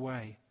no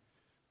way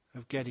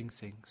of getting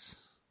things.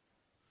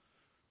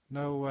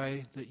 No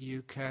way that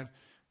you can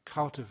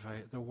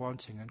cultivate the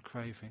wanting and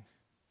craving.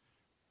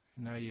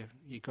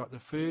 You got the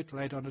food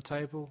laid on the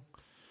table.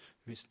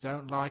 If you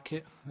don't like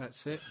it,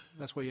 that's it.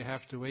 That's what you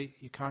have to eat.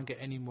 You can't get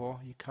any more.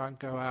 You can't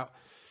go out,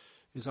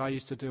 as I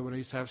used to do when I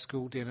used to have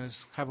school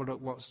dinners, have a look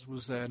what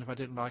was there, and if I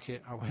didn't like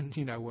it, I went,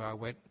 where I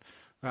went,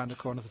 round the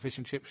corner of the fish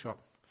and chip shop.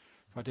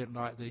 If I didn't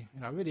like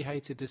I really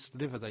hated this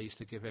liver they used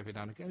to give every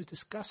now and again. It was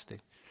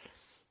disgusting.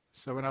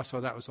 So when I saw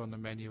that was on the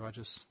menu, I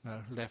just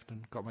left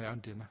and got my own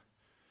dinner.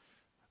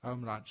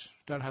 Home lunch.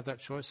 Don't have that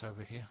choice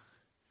over here.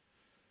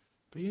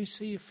 But you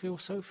see, you feel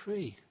so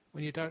free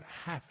when you don't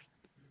have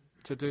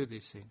to do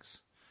these things.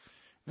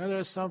 There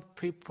are some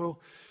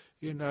people,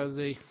 you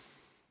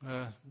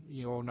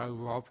all know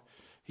Rob.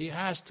 He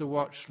has to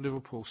watch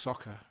Liverpool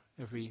soccer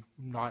every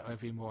night,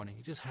 every morning.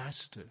 He just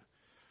has to.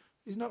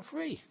 He's not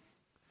free.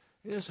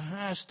 He just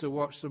has to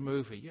watch the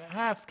movie. You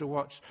have to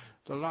watch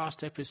the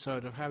last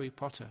episode of Harry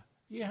Potter.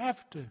 You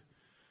have to.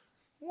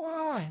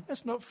 Why?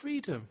 That's not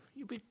freedom.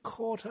 You'll be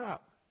caught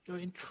up. You're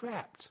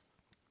entrapped.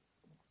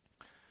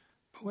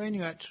 But when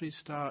you actually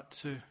start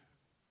to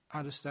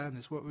understand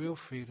this, what real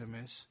freedom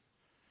is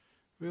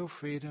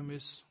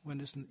when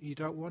you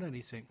don't want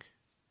anything.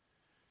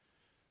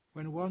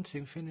 When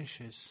wanting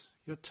finishes,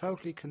 you're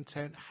totally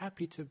content,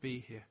 happy to be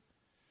here.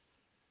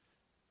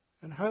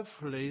 And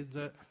hopefully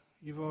that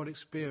you've all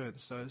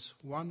experienced those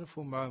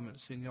wonderful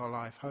moments in your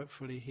life,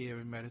 hopefully here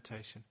in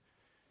meditation.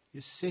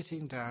 You're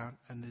sitting down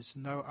and there's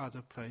no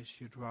other place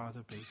you'd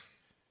rather be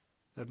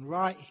than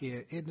right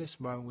here in this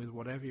moment with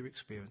whatever you're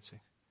experiencing.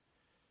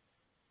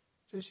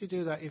 Just you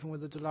do that even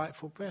with a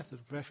delightful breath. The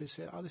breath is,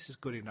 this is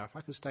good enough.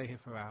 I can stay here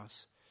for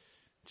hours.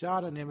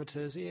 Jhana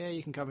nimittas,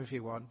 you can come if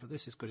you want, but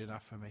this is good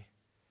enough for me.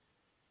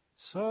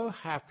 So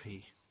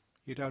happy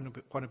you don't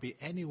want to be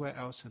anywhere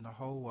else in the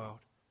whole world.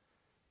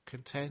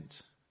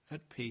 Content,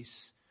 at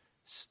peace,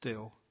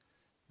 still.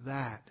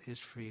 That is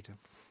freedom.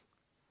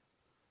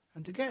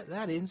 And to get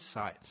that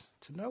insight,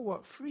 to know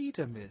what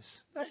freedom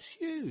is, that's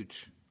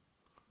huge.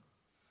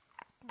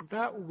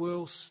 That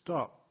will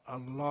stop a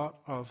lot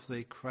of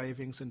the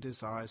cravings and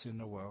desires in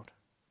the world.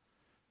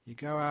 You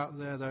go out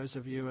there, those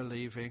of you who are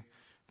leaving,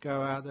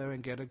 go out there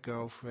and get a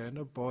girlfriend,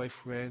 a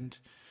boyfriend,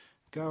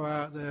 go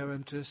out there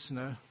and just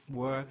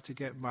work to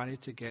get money,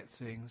 to get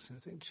things.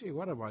 And think, gee,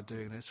 what am I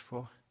doing this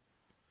for?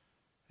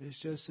 It's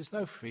just, there's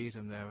no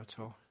freedom there at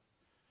all.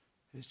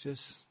 It's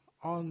just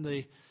on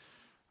the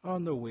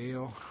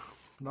wheel,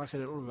 like a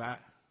little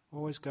rat,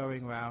 always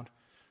going round.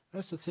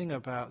 That's the thing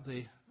about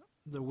the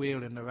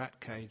wheel in the rat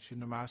cage, in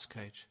the mouse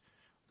cage.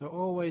 They're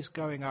always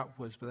going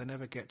upwards, but they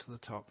never get to the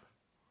top.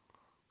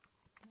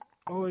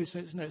 Always,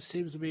 it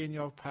seems to be in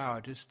your power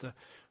just to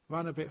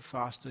run a bit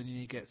faster and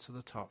you get to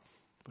the top.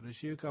 But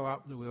as you go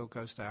up, the wheel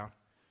goes down.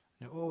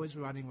 And you're always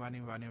running,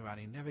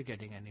 never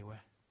getting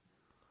anywhere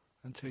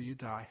until you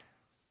die.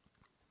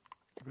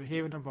 But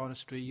here in the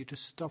monastery, you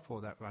just stop all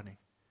that running.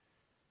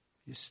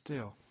 You're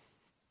still.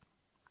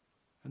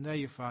 And there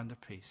you find the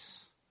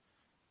peace,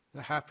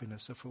 the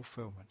happiness, the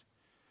fulfillment.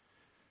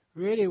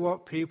 Really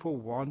what people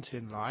want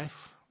in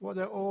life, what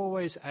they're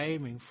always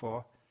aiming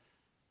for,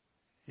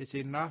 is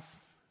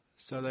enough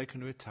so they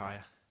can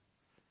retire.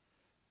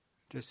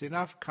 Just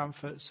enough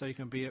comfort so you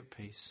can be at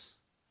peace.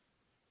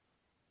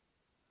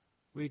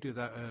 We do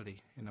that early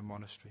in the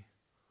monastery.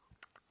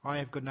 I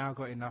have now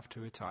got enough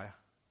to retire.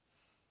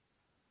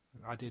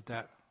 I did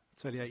that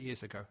 38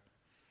 years ago.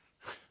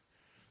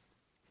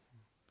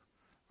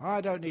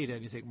 I don't need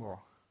anything more,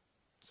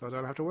 so I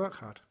don't have to work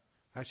hard.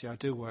 Actually, I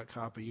do work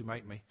hard, but you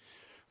make me.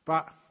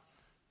 But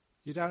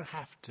you don't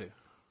have to.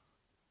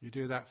 You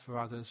do that for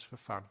others, for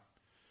fun.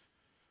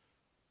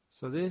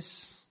 So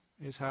this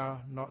is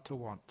how not to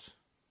want.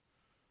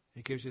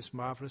 It gives you this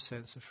marvellous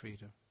sense of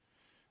freedom.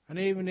 And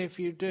even if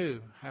you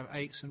do have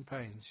aches and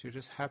pains, you're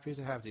just happy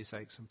to have these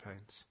aches and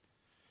pains.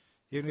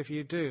 Even if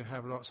you do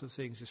have lots of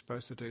things you're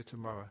supposed to do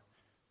tomorrow,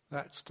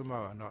 that's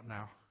tomorrow, not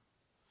now.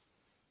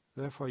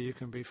 Therefore you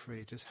can be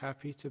free, just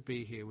happy to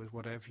be here with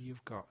whatever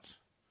you've got.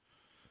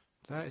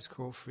 That is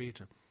called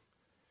freedom.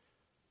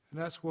 And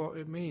that's what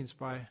it means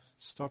by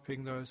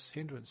stopping those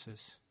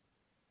hindrances.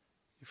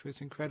 You feel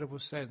this incredible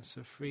sense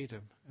of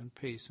freedom and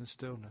peace and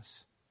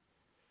stillness.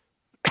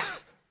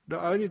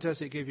 Not only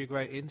does it give you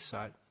great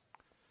insight,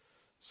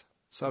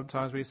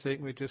 sometimes we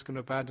think we're just going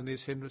to abandon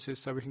these hindrances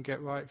so we can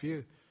get right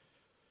view.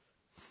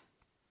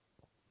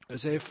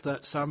 As if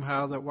that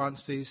somehow that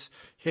once these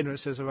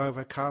hindrances are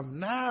overcome,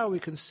 now we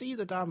can see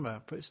the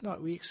Dhamma. But it's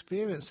not. We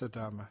experience the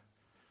Dhamma.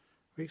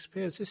 We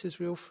experience this is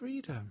real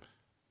freedom.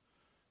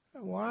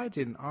 Why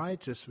didn't I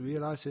just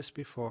realize this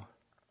before?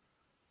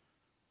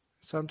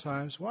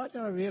 Sometimes, why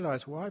didn't I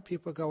realize why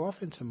people go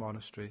off into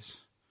monasteries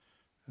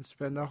and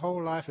spend their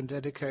whole life and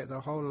dedicate their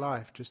whole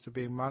life just to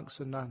being monks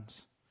and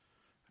nuns?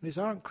 And these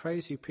aren't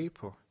crazy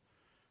people.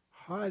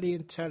 Highly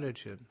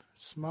intelligent,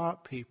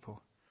 smart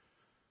people.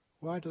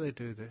 Why do they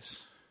do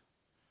this?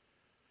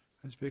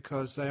 It's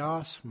because they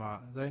are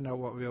smart. They know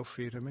what real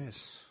freedom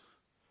is.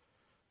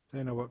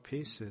 They know what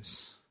peace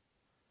is.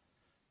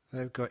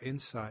 They've got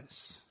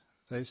insights.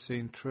 They've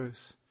seen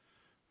truth.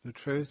 The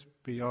truth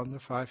beyond the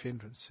 5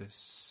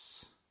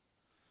 hindrances.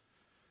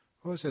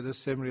 Also the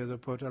simile of the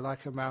Buddha,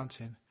 like a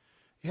mountain.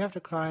 You have to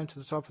climb to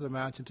the top of the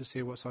mountain to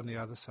see what's on the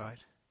other side.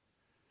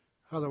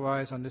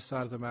 Otherwise, on this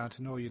side of the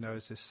mountain, all you know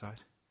is this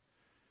side.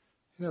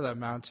 You know that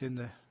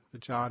mountain, the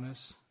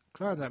jhanas?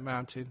 Climb that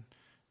mountain,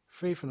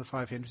 free from the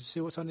 5 hindrances, see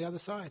what's on the other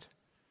side.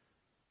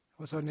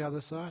 What's on the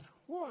other side?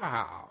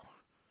 Wow!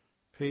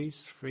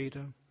 Peace,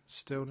 freedom,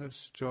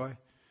 stillness, joy,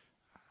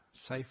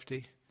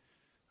 safety.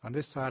 On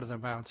this side of the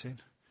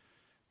mountain,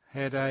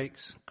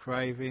 headaches,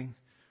 craving,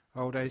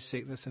 old age,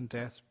 sickness and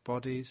death,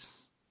 bodies,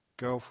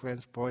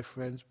 girlfriends,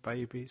 boyfriends,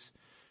 babies,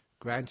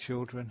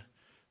 grandchildren,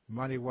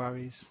 money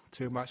worries,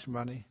 too much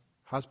money,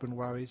 husband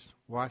worries,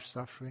 wife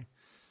suffering,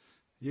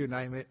 you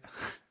name it,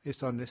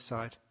 it's on this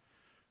side.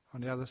 On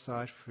the other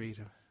side,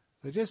 freedom.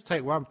 So just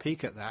take one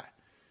peek at that.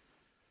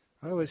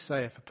 I always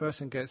say if a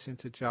person gets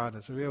into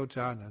jhanas, a real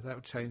jhana, that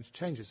will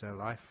changes their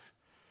life.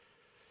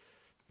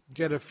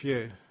 Get a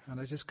few, and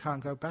they just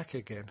can't go back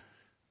again.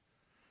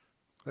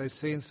 They've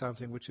seen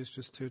something which is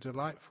just too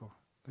delightful.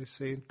 They've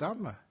seen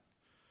Dhamma,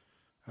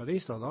 at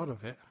least a lot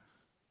of it.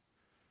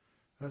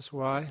 That's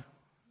why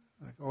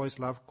I always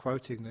love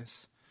quoting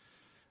this.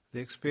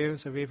 The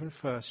experience of even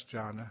first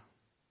jhana,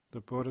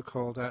 the Buddha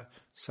called that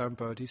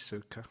Sambodhi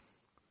Sukha.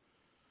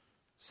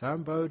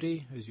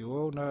 Sambodhi, as you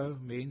all know,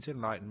 means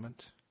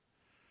enlightenment.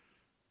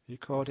 He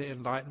called it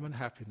enlightenment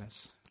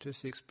happiness,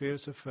 just the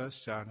experience of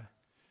first jhana.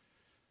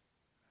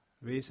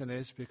 Reason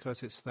is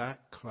because it's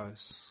that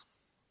close.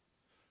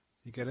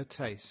 You get a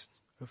taste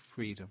of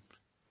freedom.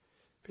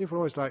 People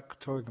always like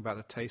talking about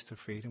the taste of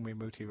freedom,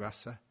 Vimutti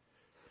rasa.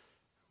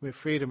 Where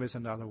freedom is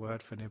another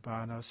word for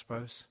nibbana, I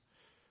suppose.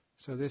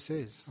 So this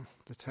is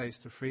the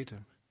taste of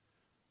freedom.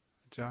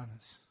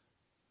 Jhanas.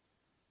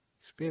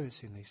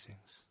 Experiencing these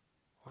things.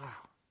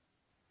 Wow.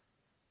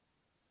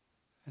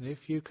 And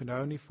if you can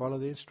only follow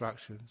the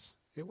instructions,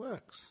 it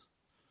works.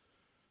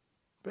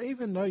 But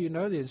even though you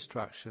know the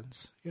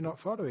instructions, you're not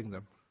following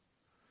them.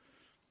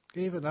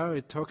 Even though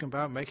it's talking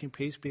about making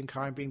peace, being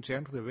kind, being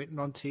gentle, they're written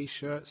on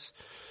T-shirts,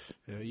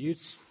 you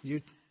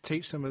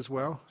teach them as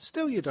well,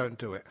 still you don't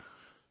do it.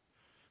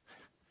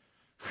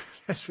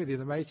 That's really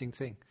the amazing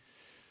thing.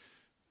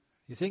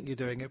 You think you're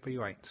doing it, but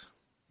you ain't.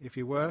 If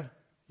you were,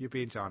 you'd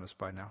be in jhanas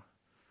by now.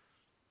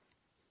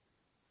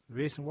 The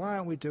reason why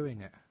aren't we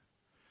doing it?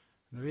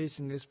 And the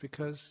reason is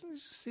because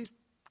it's these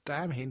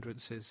damn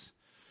hindrances.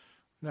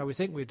 No, we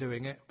think we're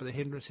doing it, but the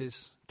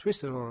hindrances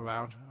twist it all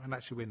around, and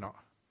actually we're not.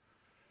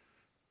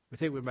 We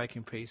think we're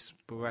making peace,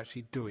 but we're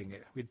actually doing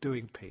it. We're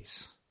doing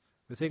peace.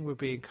 We think we're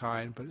being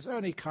kind, but it's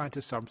only kind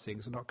to some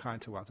things and not kind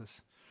to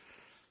others.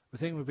 We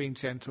think we're being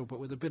gentle, but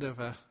with a bit of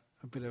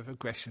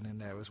aggression in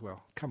there as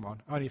well. Come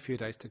on, only a few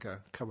days to go.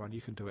 Come on,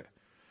 you can do it.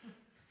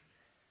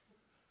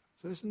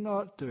 So it's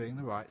not doing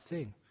the right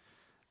thing.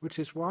 Which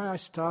is why I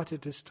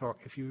started this talk.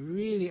 If you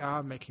really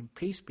are making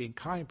peace, being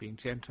kind, being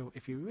gentle,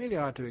 if you really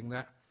are doing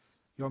that,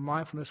 your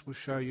mindfulness will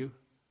show you,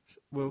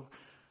 will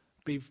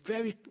be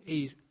very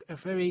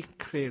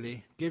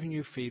clearly giving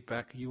you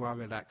feedback. You are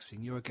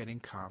relaxing, you are getting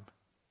calm.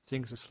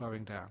 Things are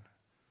slowing down.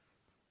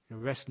 Your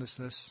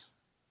restlessness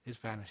is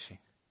vanishing.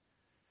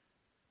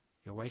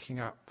 You're waking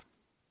up.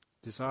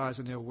 Desires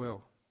and ill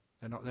will,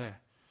 they're not there.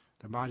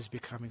 The mind is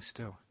becoming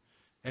still.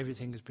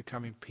 Everything is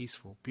becoming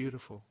peaceful,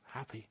 beautiful,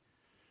 happy.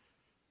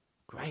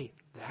 Great,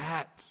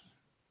 that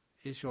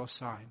is your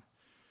sign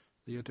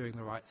that you're doing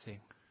the right thing.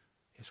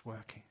 It's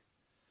working.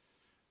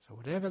 So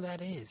whatever that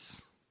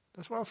is,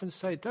 that's what I often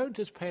say, don't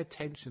just pay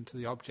attention to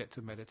the object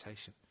of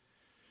meditation.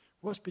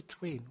 What's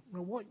between?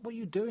 Well, what are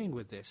you doing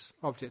with this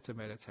object of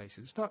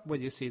meditation? It's not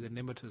whether you see the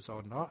nimittas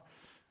or not.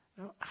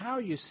 Now, how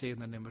are you seeing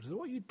the nimittas?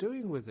 What are you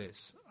doing with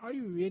this? Are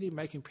you really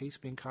making peace,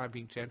 being kind,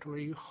 being gentle, or are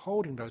you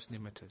holding those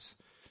nimittas?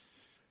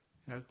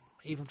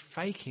 Even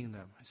faking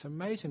them. It's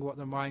amazing what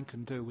the mind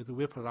can do with the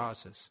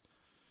vipalasas.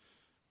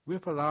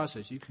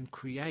 Vipalasas, you can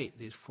create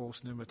these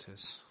false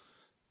nimittas.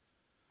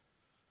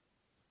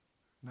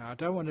 Now, I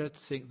don't want to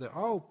think that,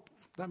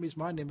 that means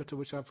my nimitta,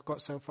 which I've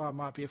got so far,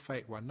 might be a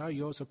fake one. No,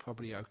 yours are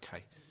probably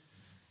okay.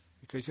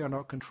 because you're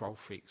not control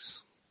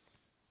freaks.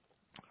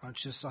 I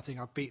think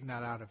I've beaten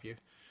that out of you.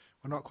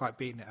 Well, not quite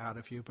beaten it out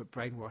of you, but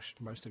brainwashed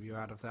most of you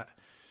out of that.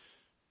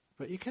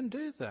 But you can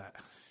do that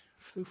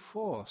through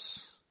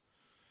force,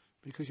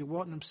 because you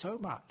want them so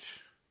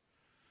much.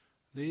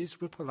 These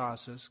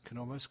vipalasas can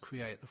almost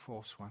create the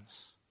false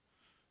ones.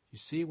 You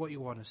see what you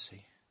want to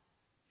see.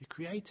 You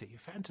create it, you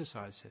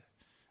fantasize it.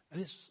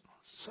 And it's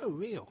so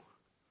real.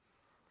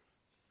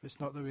 But it's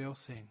not the real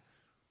thing.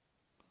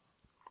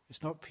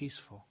 It's not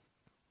peaceful.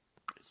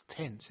 It's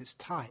tense, it's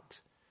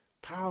tight,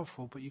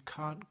 powerful, but you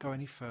can't go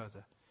any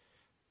further.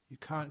 You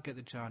can't get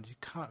the jhanas, you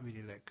can't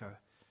really let go.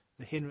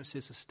 The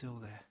hindrances are still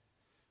there.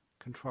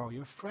 Control.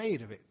 You're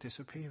afraid of it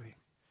disappearing.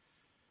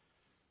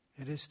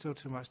 It is still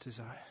too much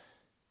desire.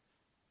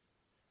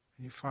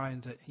 And you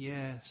find that,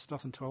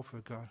 sloth and torpor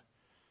are gone.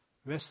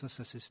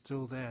 Restlessness is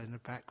still there in the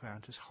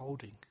background, just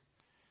holding.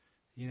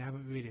 You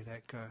haven't really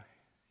let go.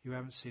 You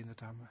haven't seen the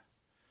Dhamma.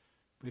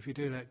 But if you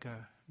do let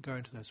go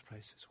into those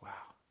places, wow.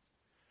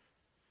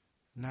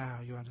 Now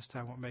you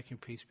understand what making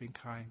peace, being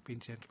kind, being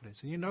gentle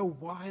is. And you know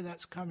why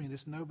that's coming.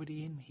 There's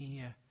nobody in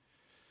here.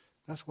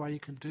 That's why you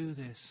can do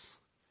this.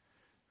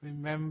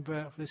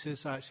 Remember, this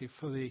is actually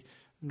for the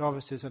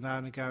novices and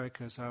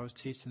Anagarikas. I was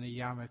teaching the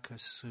Yamaka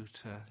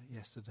Sutta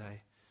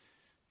yesterday.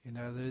 You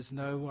know, there's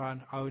no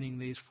one owning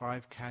these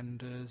 5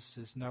 khandhas.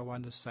 There's no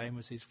one the same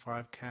as these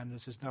 5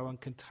 khandhas. There's no one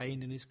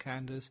contained in these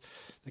khandhas.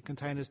 The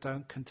containers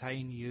don't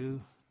contain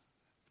you.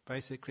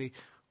 Basically,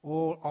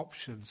 all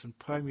options and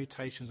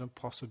permutations and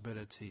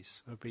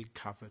possibilities are being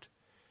covered.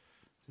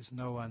 There's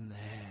no one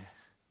there.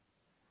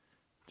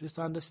 Just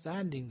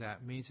understanding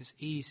that means it's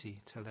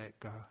easy to let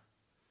go.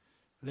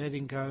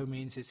 Letting go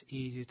means it's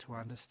easy to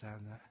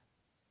understand that.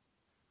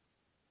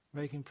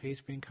 Making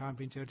peace, being kind,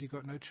 being gentle, you've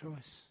got no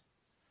choice.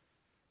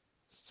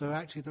 So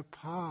actually the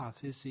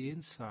path is the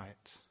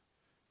insight,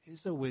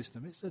 is the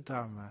wisdom, it's the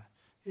Dhamma,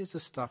 is the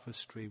stuff of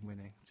stream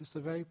winning. Just the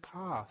very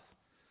path.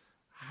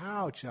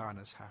 How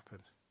jhanas happen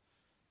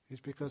is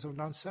because of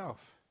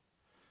non-self.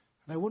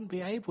 And they wouldn't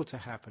be able to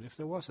happen if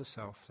there was a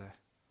self there.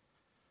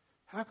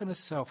 How can a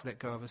self let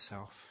go of a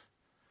self?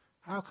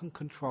 How can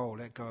control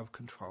let go of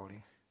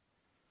controlling?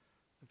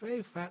 The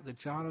very fact that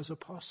jhanas are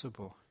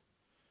possible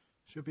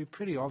should be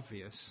pretty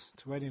obvious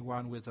to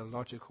anyone with a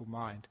logical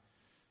mind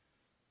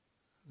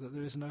that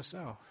there is no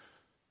self.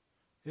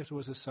 If there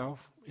was a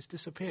self, it's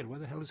disappeared. Where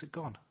the hell has it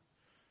gone?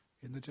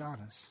 In the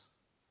jhanas.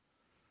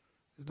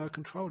 There's no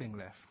controlling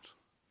left.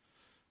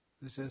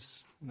 There's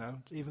just,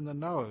 even the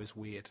knower is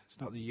weird. It's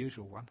not the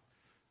usual one.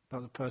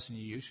 Not the person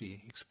you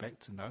usually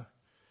expect to know.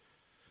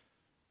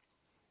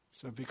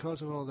 So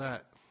because of all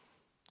that,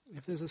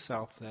 if there's a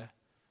self there,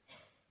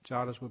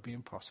 jhanas would be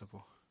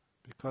impossible.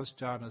 Because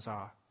jhanas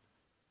are,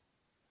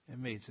 it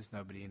means there's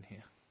nobody in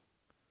here.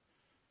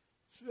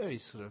 It's very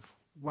sort of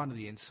one of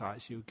the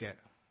insights you get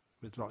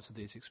with lots of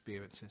these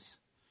experiences.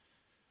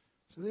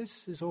 So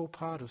this is all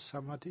part of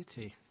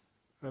samadhi,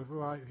 of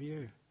right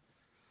view.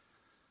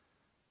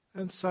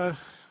 And so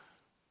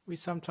we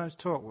sometimes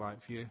talk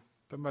right view,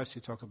 but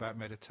mostly talk about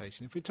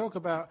meditation. If we talk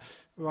about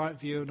right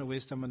view and the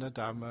wisdom and the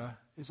Dhamma,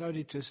 it's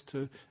only just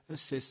to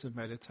assist the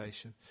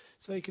meditation,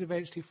 so you can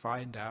eventually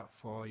find out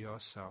for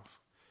yourself.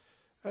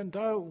 And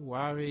don't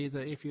worry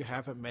that if you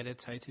haven't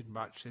meditated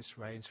much this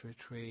rains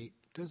retreat,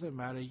 doesn't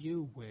matter,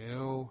 you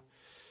will.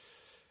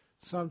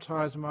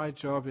 Sometimes my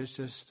job is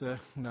just to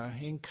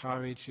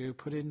encourage you,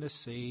 put in the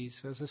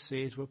seeds as the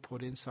seeds were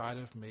put inside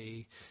of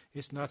me.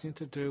 It's nothing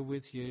to do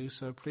with you,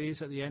 so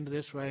please at the end of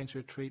this rains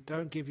retreat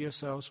don't give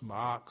yourselves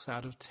marks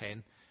out of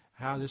 10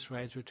 how this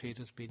rains retreat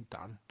has been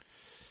done.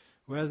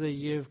 Whether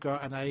you've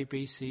got an A,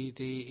 B, C,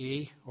 D,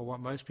 E, or what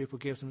most people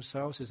give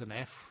themselves is an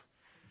F.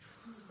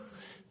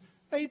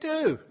 They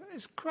do.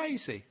 It's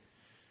crazy.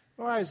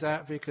 Why is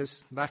that?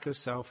 Because lack of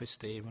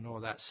self-esteem and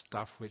all that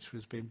stuff which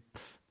has been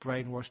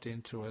brainwashed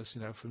into us,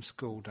 from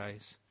school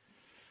days.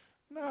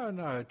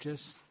 No,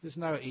 just there's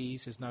no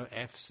E's, there's no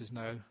F's, there's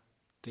no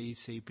D's,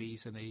 C,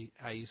 B's and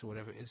A's or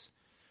whatever it is.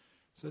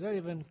 So don't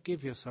even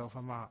give yourself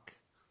a mark.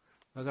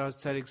 As I was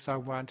telling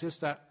someone, just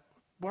that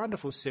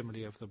wonderful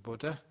simile of the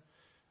Buddha,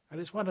 and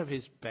it's one of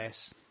his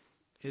best,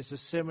 is the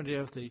simile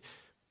of the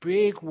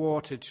big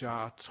water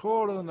jar,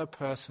 taller than a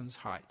person's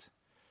height.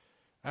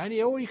 And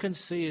all you can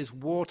see is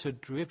water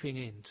dripping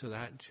into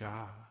that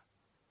jar.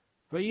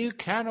 But you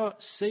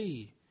cannot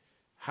see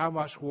how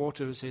much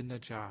water is in the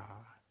jar.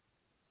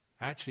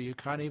 Actually, you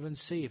can't even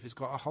see if it's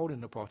got a hole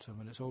in the bottom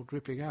and it's all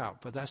dripping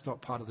out, but that's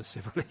not part of the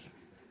simile.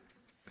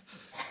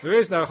 There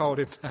is no hole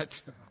in that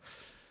jar.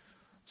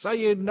 So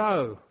you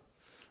know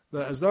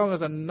that as long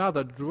as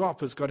another drop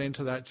has gone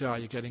into that jar,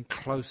 you're getting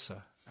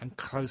closer and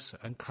closer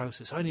and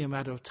closer. It's only a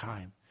matter of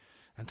time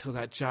until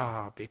that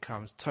jar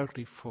becomes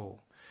totally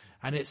full.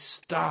 And it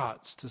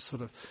starts to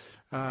sort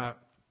of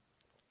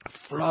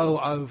flow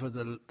over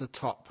the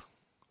top.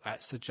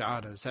 That's the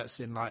jhanas, that's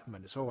the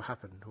enlightenment. It's all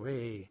happened.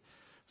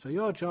 So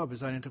your job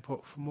is only to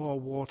put more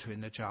water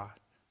in the jar.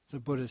 The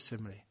Buddha's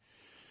simile.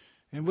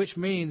 And which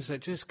means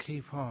that just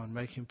keep on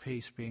making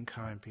peace, being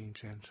kind, being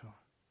gentle.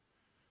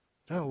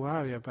 Don't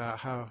worry about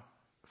how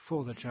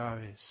full the jar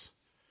is.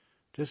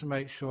 Just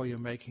make sure you're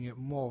making it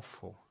more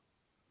full.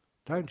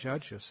 Don't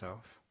judge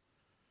yourself.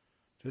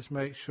 Just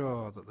make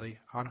sure that the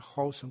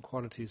unwholesome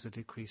qualities are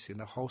decreasing,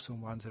 the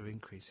wholesome ones are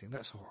increasing.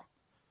 That's all.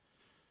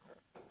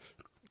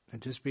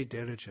 And just be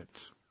diligent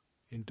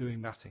in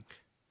doing nothing.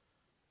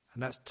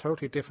 And that's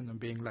totally different than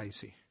being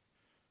lazy.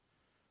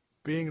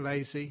 Being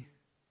lazy,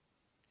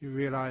 you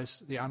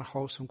realize the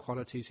unwholesome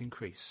qualities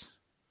increase.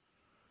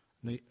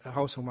 And the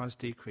wholesome ones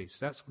decrease.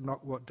 That's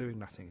not what doing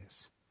nothing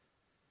is.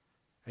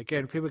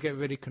 Again, people get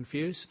really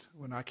confused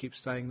when I keep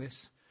saying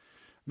this.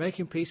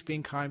 Making peace,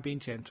 being kind, being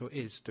gentle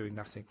is doing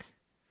nothing.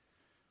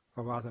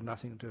 Or rather,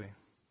 nothing doing.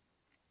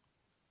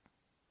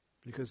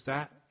 Because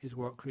that is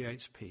what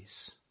creates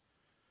peace.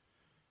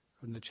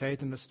 When the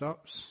Chaitanya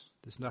stops,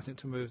 there's nothing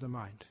to move the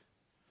mind.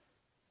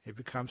 It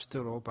becomes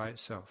still all by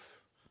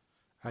itself.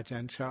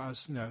 Ajahn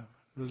Chah's,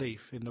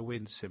 leaf in the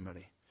wind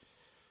simile.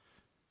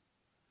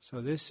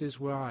 So this is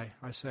why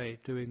I say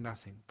doing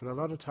nothing. But a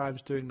lot of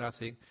times doing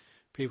nothing,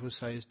 people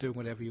say is doing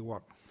whatever you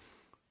want.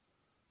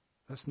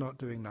 That's not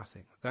doing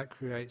nothing. That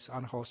creates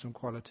unwholesome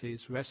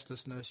qualities,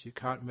 restlessness, you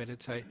can't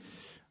meditate,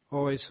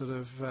 always sort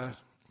of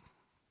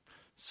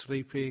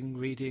sleeping,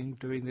 reading,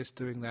 doing this,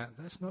 doing that.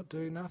 That's not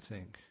doing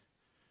nothing.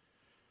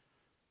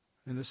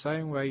 In the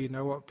same way, you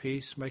know what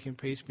peace, making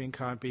peace, being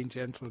kind, being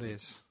gentle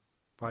is,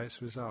 by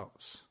its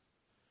results.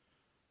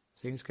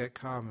 Things get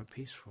calm and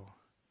peaceful.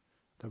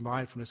 The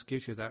mindfulness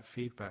gives you that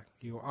feedback.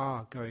 You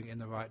are going in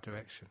the right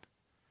direction.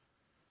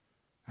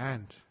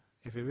 And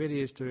if it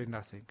really is doing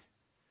nothing,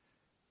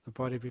 the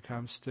body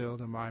becomes still,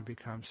 the mind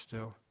becomes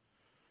still,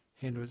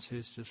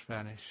 hindrances just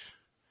vanish,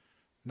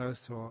 no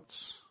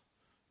thoughts.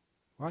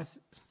 Why?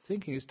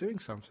 Thinking is doing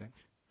something.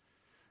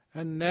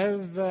 And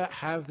never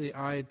have the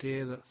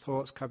idea that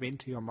thoughts come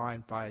into your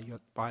mind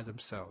by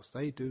themselves.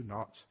 They do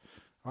not.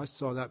 I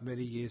saw that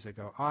many years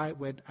ago. I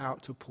went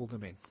out to pull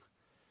them in.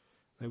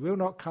 They will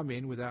not come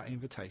in without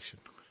invitation.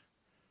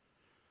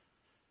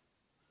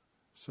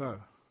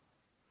 So,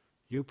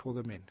 you pull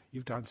them in.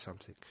 You've done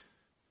something.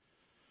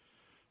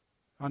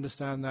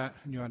 Understand that,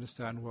 and you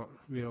understand what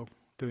real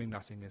doing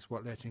nothing is,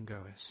 what letting go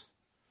is.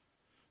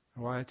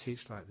 And why I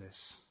teach like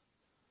this.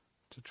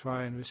 To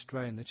try and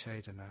restrain the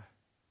Chaitanya.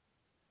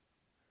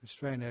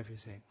 Restrain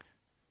everything.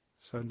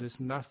 So there's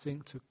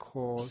nothing to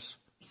cause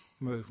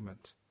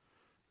movement.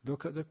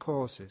 Look at the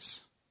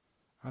causes.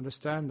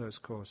 Understand those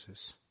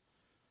causes.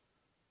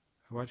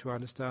 And once you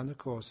understand the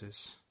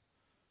causes,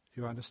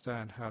 you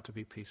understand how to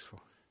be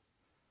peaceful.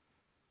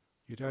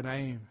 You don't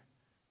aim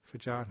for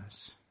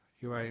jhanas.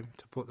 You aim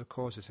to put the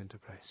causes into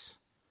place.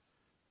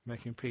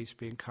 Making peace,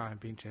 being kind,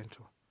 being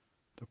gentle.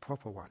 The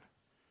proper one.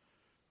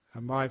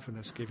 And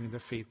mindfulness giving the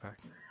feedback.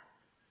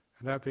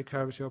 And that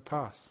becomes your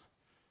path.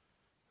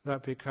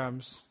 That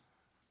becomes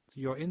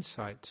your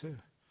insight too.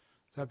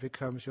 That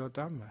becomes your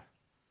Dhamma.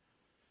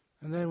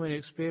 And then when you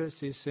experience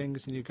these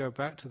things and you go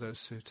back to those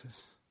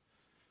suttas,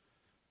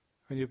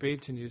 when you've been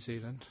to New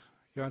Zealand,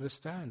 you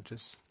understand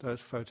just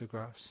those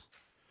photographs.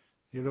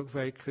 You look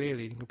very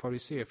clearly, you can probably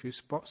see a few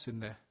spots in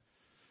there.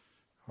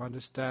 I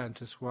understand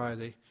just why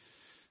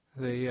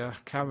the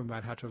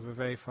cameraman had to have a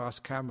very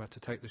fast camera to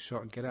take the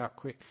shot and get out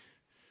quick.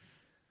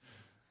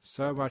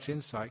 So much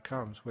insight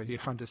comes when you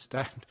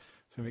understand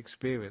from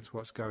experience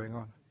what's going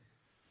on.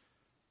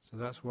 So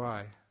that's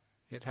why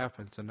it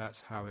happens, and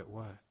that's how it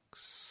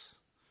works.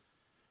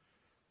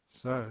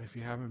 So if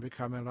you haven't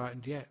become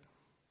enlightened yet,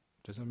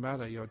 doesn't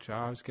matter, your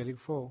jar is getting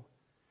full.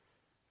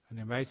 And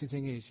the amazing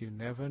thing is you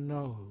never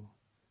know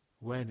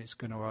when it's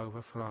going to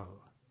overflow.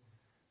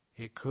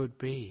 It could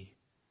be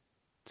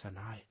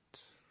tonight.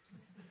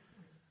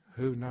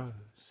 Who knows?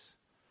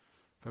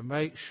 But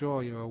make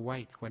sure you're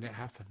awake when it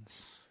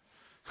happens.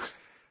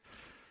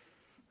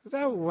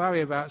 Don't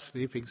worry about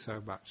sleeping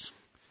so much.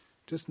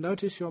 Just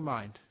notice your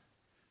mind.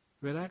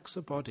 Relax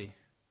the body.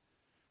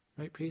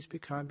 Make peace, be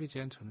kind, be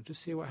gentle, and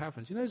just see what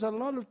happens. There's a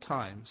lot of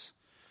times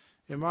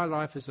in my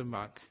life as a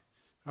monk,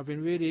 I've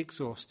been really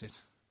exhausted.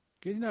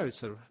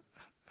 Sort of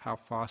how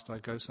fast I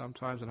go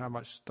sometimes and how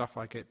much stuff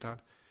I get done.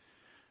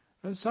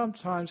 And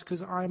sometimes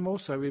because I'm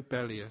also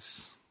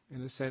rebellious,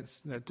 in the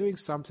sense, doing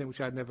something which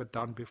I'd never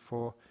done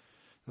before.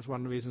 That's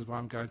one of the reasons why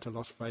I'm going to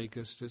Las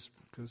Vegas, just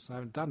because I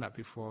haven't done that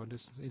before, and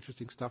there's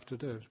interesting stuff to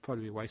do. It's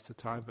probably a waste of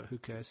time, but who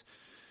cares?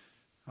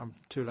 I'm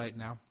too late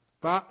now.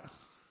 But,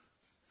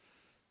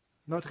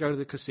 not to go to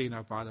the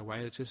casino, by the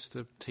way, it's just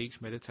to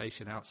teach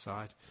meditation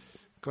outside.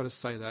 Got to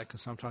say that,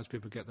 because sometimes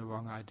people get the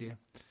wrong idea.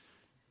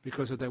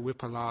 Because of their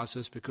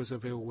vipalasas, because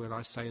of ill will,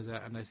 I say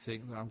that, and they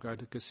think that I'm going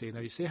to the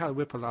casino. You see how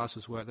the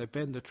vipalasas work? They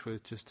bend the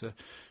truth just to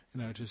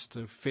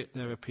fit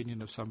their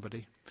opinion of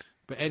somebody.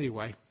 But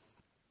anyway,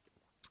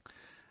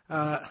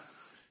 you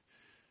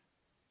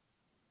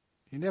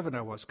never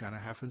know what's going to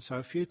happen. So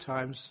a few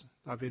times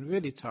I've been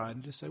really tired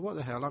and just say, what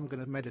the hell, I'm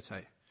going to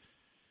meditate.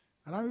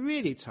 And I'm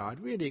really tired,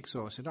 really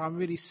exhausted. I'm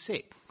really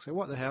sick. So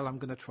what the hell, I'm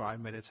going to try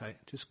and meditate.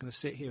 Just going to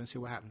sit here and see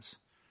what happens.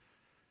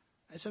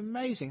 It's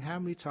amazing how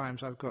many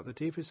times I've got the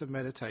deepest of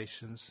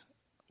meditations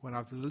when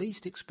I've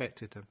least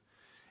expected them,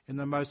 in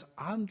the most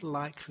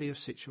unlikely of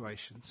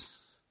situations.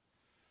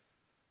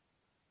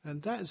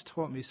 And that has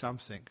taught me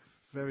something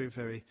very,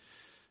 very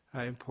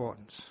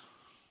important.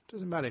 It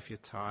doesn't matter if you're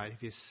tired,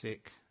 if you're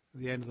sick,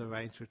 at the end of the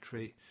rains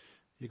retreat,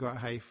 you've got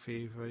hay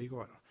fever,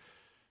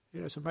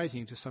 it's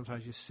amazing, just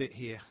sometimes you sit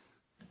here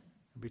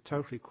and be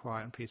totally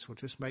quiet and peaceful,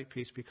 just make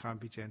peace, be kind,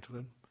 be gentle,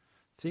 and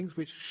things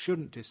which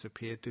shouldn't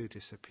disappear do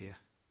disappear.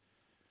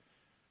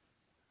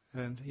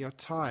 And you're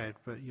tired,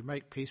 but you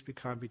make peace, be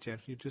kind, be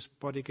gentle, your just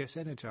body gets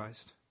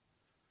energized.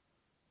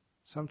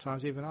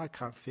 Sometimes even I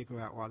can't figure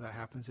out why that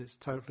happens. It's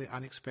totally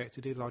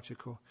unexpected,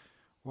 illogical.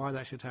 Why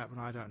that should happen,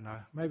 I don't know.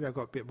 Maybe I've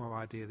got a bit more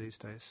idea these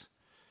days.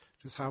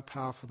 Just how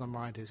powerful the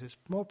mind is. It's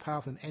more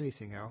powerful than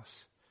anything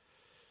else.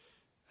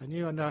 And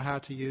you know how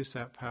to use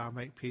that power,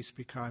 make peace,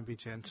 be kind, be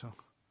gentle.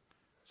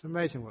 It's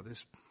amazing what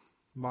this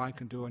mind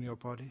can do on your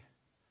body.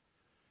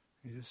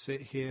 You just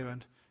sit here,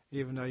 and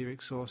even though you're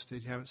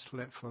exhausted, you haven't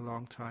slept for a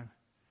long time,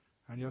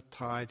 and you're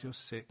tired, you're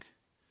sick,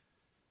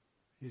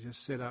 you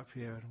just sit up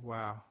here and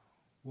wow,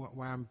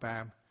 wham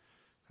bam,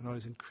 and all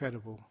this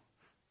incredible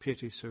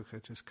piti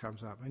sukha just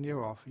comes up, and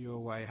you're off, you're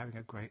away, having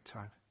a great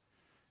time.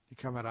 You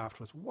come out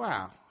afterwards,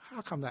 wow,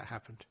 how come that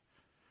happened?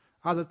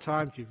 Other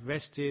times you've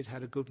rested,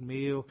 had a good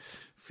meal,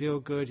 feel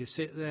good, you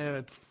sit there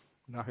and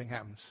nothing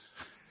happens.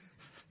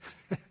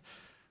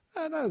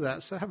 I know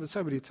that, so it happened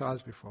so many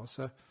times before,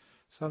 so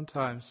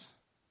sometimes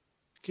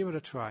give it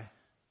a try.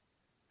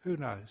 Who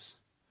knows?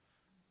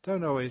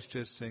 Don't always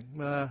just think,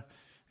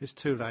 it's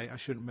too late, I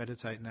shouldn't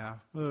meditate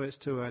now. Oh, it's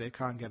too early, I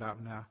can't get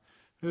up now.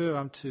 Oh,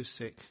 I'm too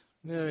sick.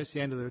 No, it's the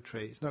end of the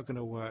retreat, it's not going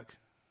to work.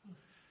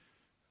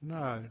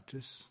 No,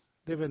 just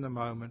live in the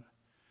moment.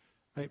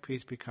 Make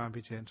peace, be kind,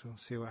 be gentle,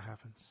 see what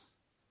happens.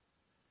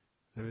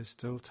 There is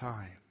still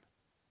time.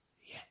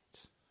 Yet.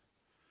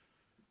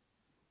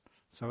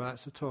 So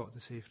that's the talk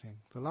this evening.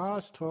 The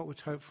last talk,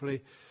 which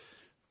hopefully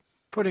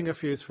putting a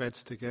few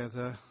threads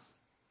together,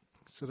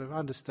 sort of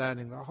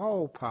understanding the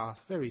whole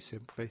path very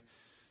simply,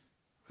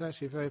 but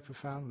actually very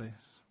profoundly,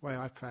 the way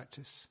I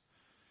practice.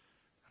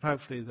 And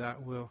hopefully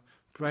that will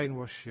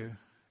brainwash you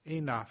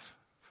enough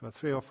for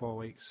 3 or 4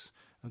 weeks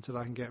until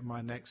I can get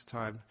my next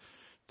time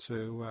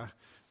to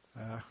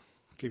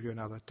give you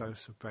another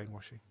dose of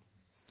brainwashing.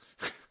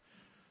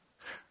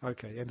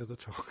 Okay, end of the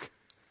talk.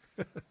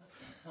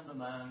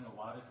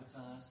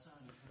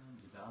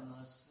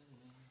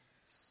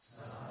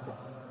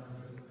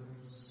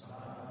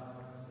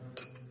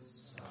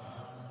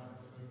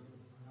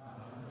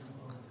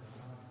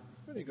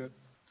 Very good.